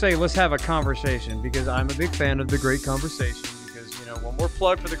people who say, let's have a conversation, because I'm a big fan of the Great Conversation, because, you know, when we're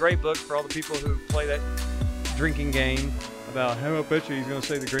plugged for the Great Book, for all the people who play that drinking game about how I bet you he's going to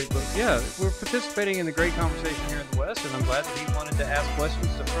say the Great Book. Yeah, we're participating in the Great Conversation here in the West, and I'm glad that he wanted to ask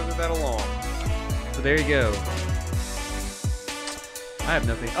questions to further that along. So there you go. I have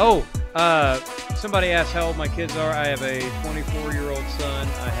nothing. Oh, somebody asked how old my kids are. I have a 24-year-old son,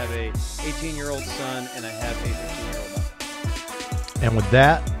 I have a 18-year-old son, and I have a 15-year-old daughter. And with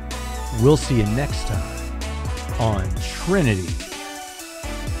that, we'll see you next time on Trinity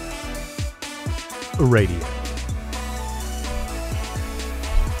Radio.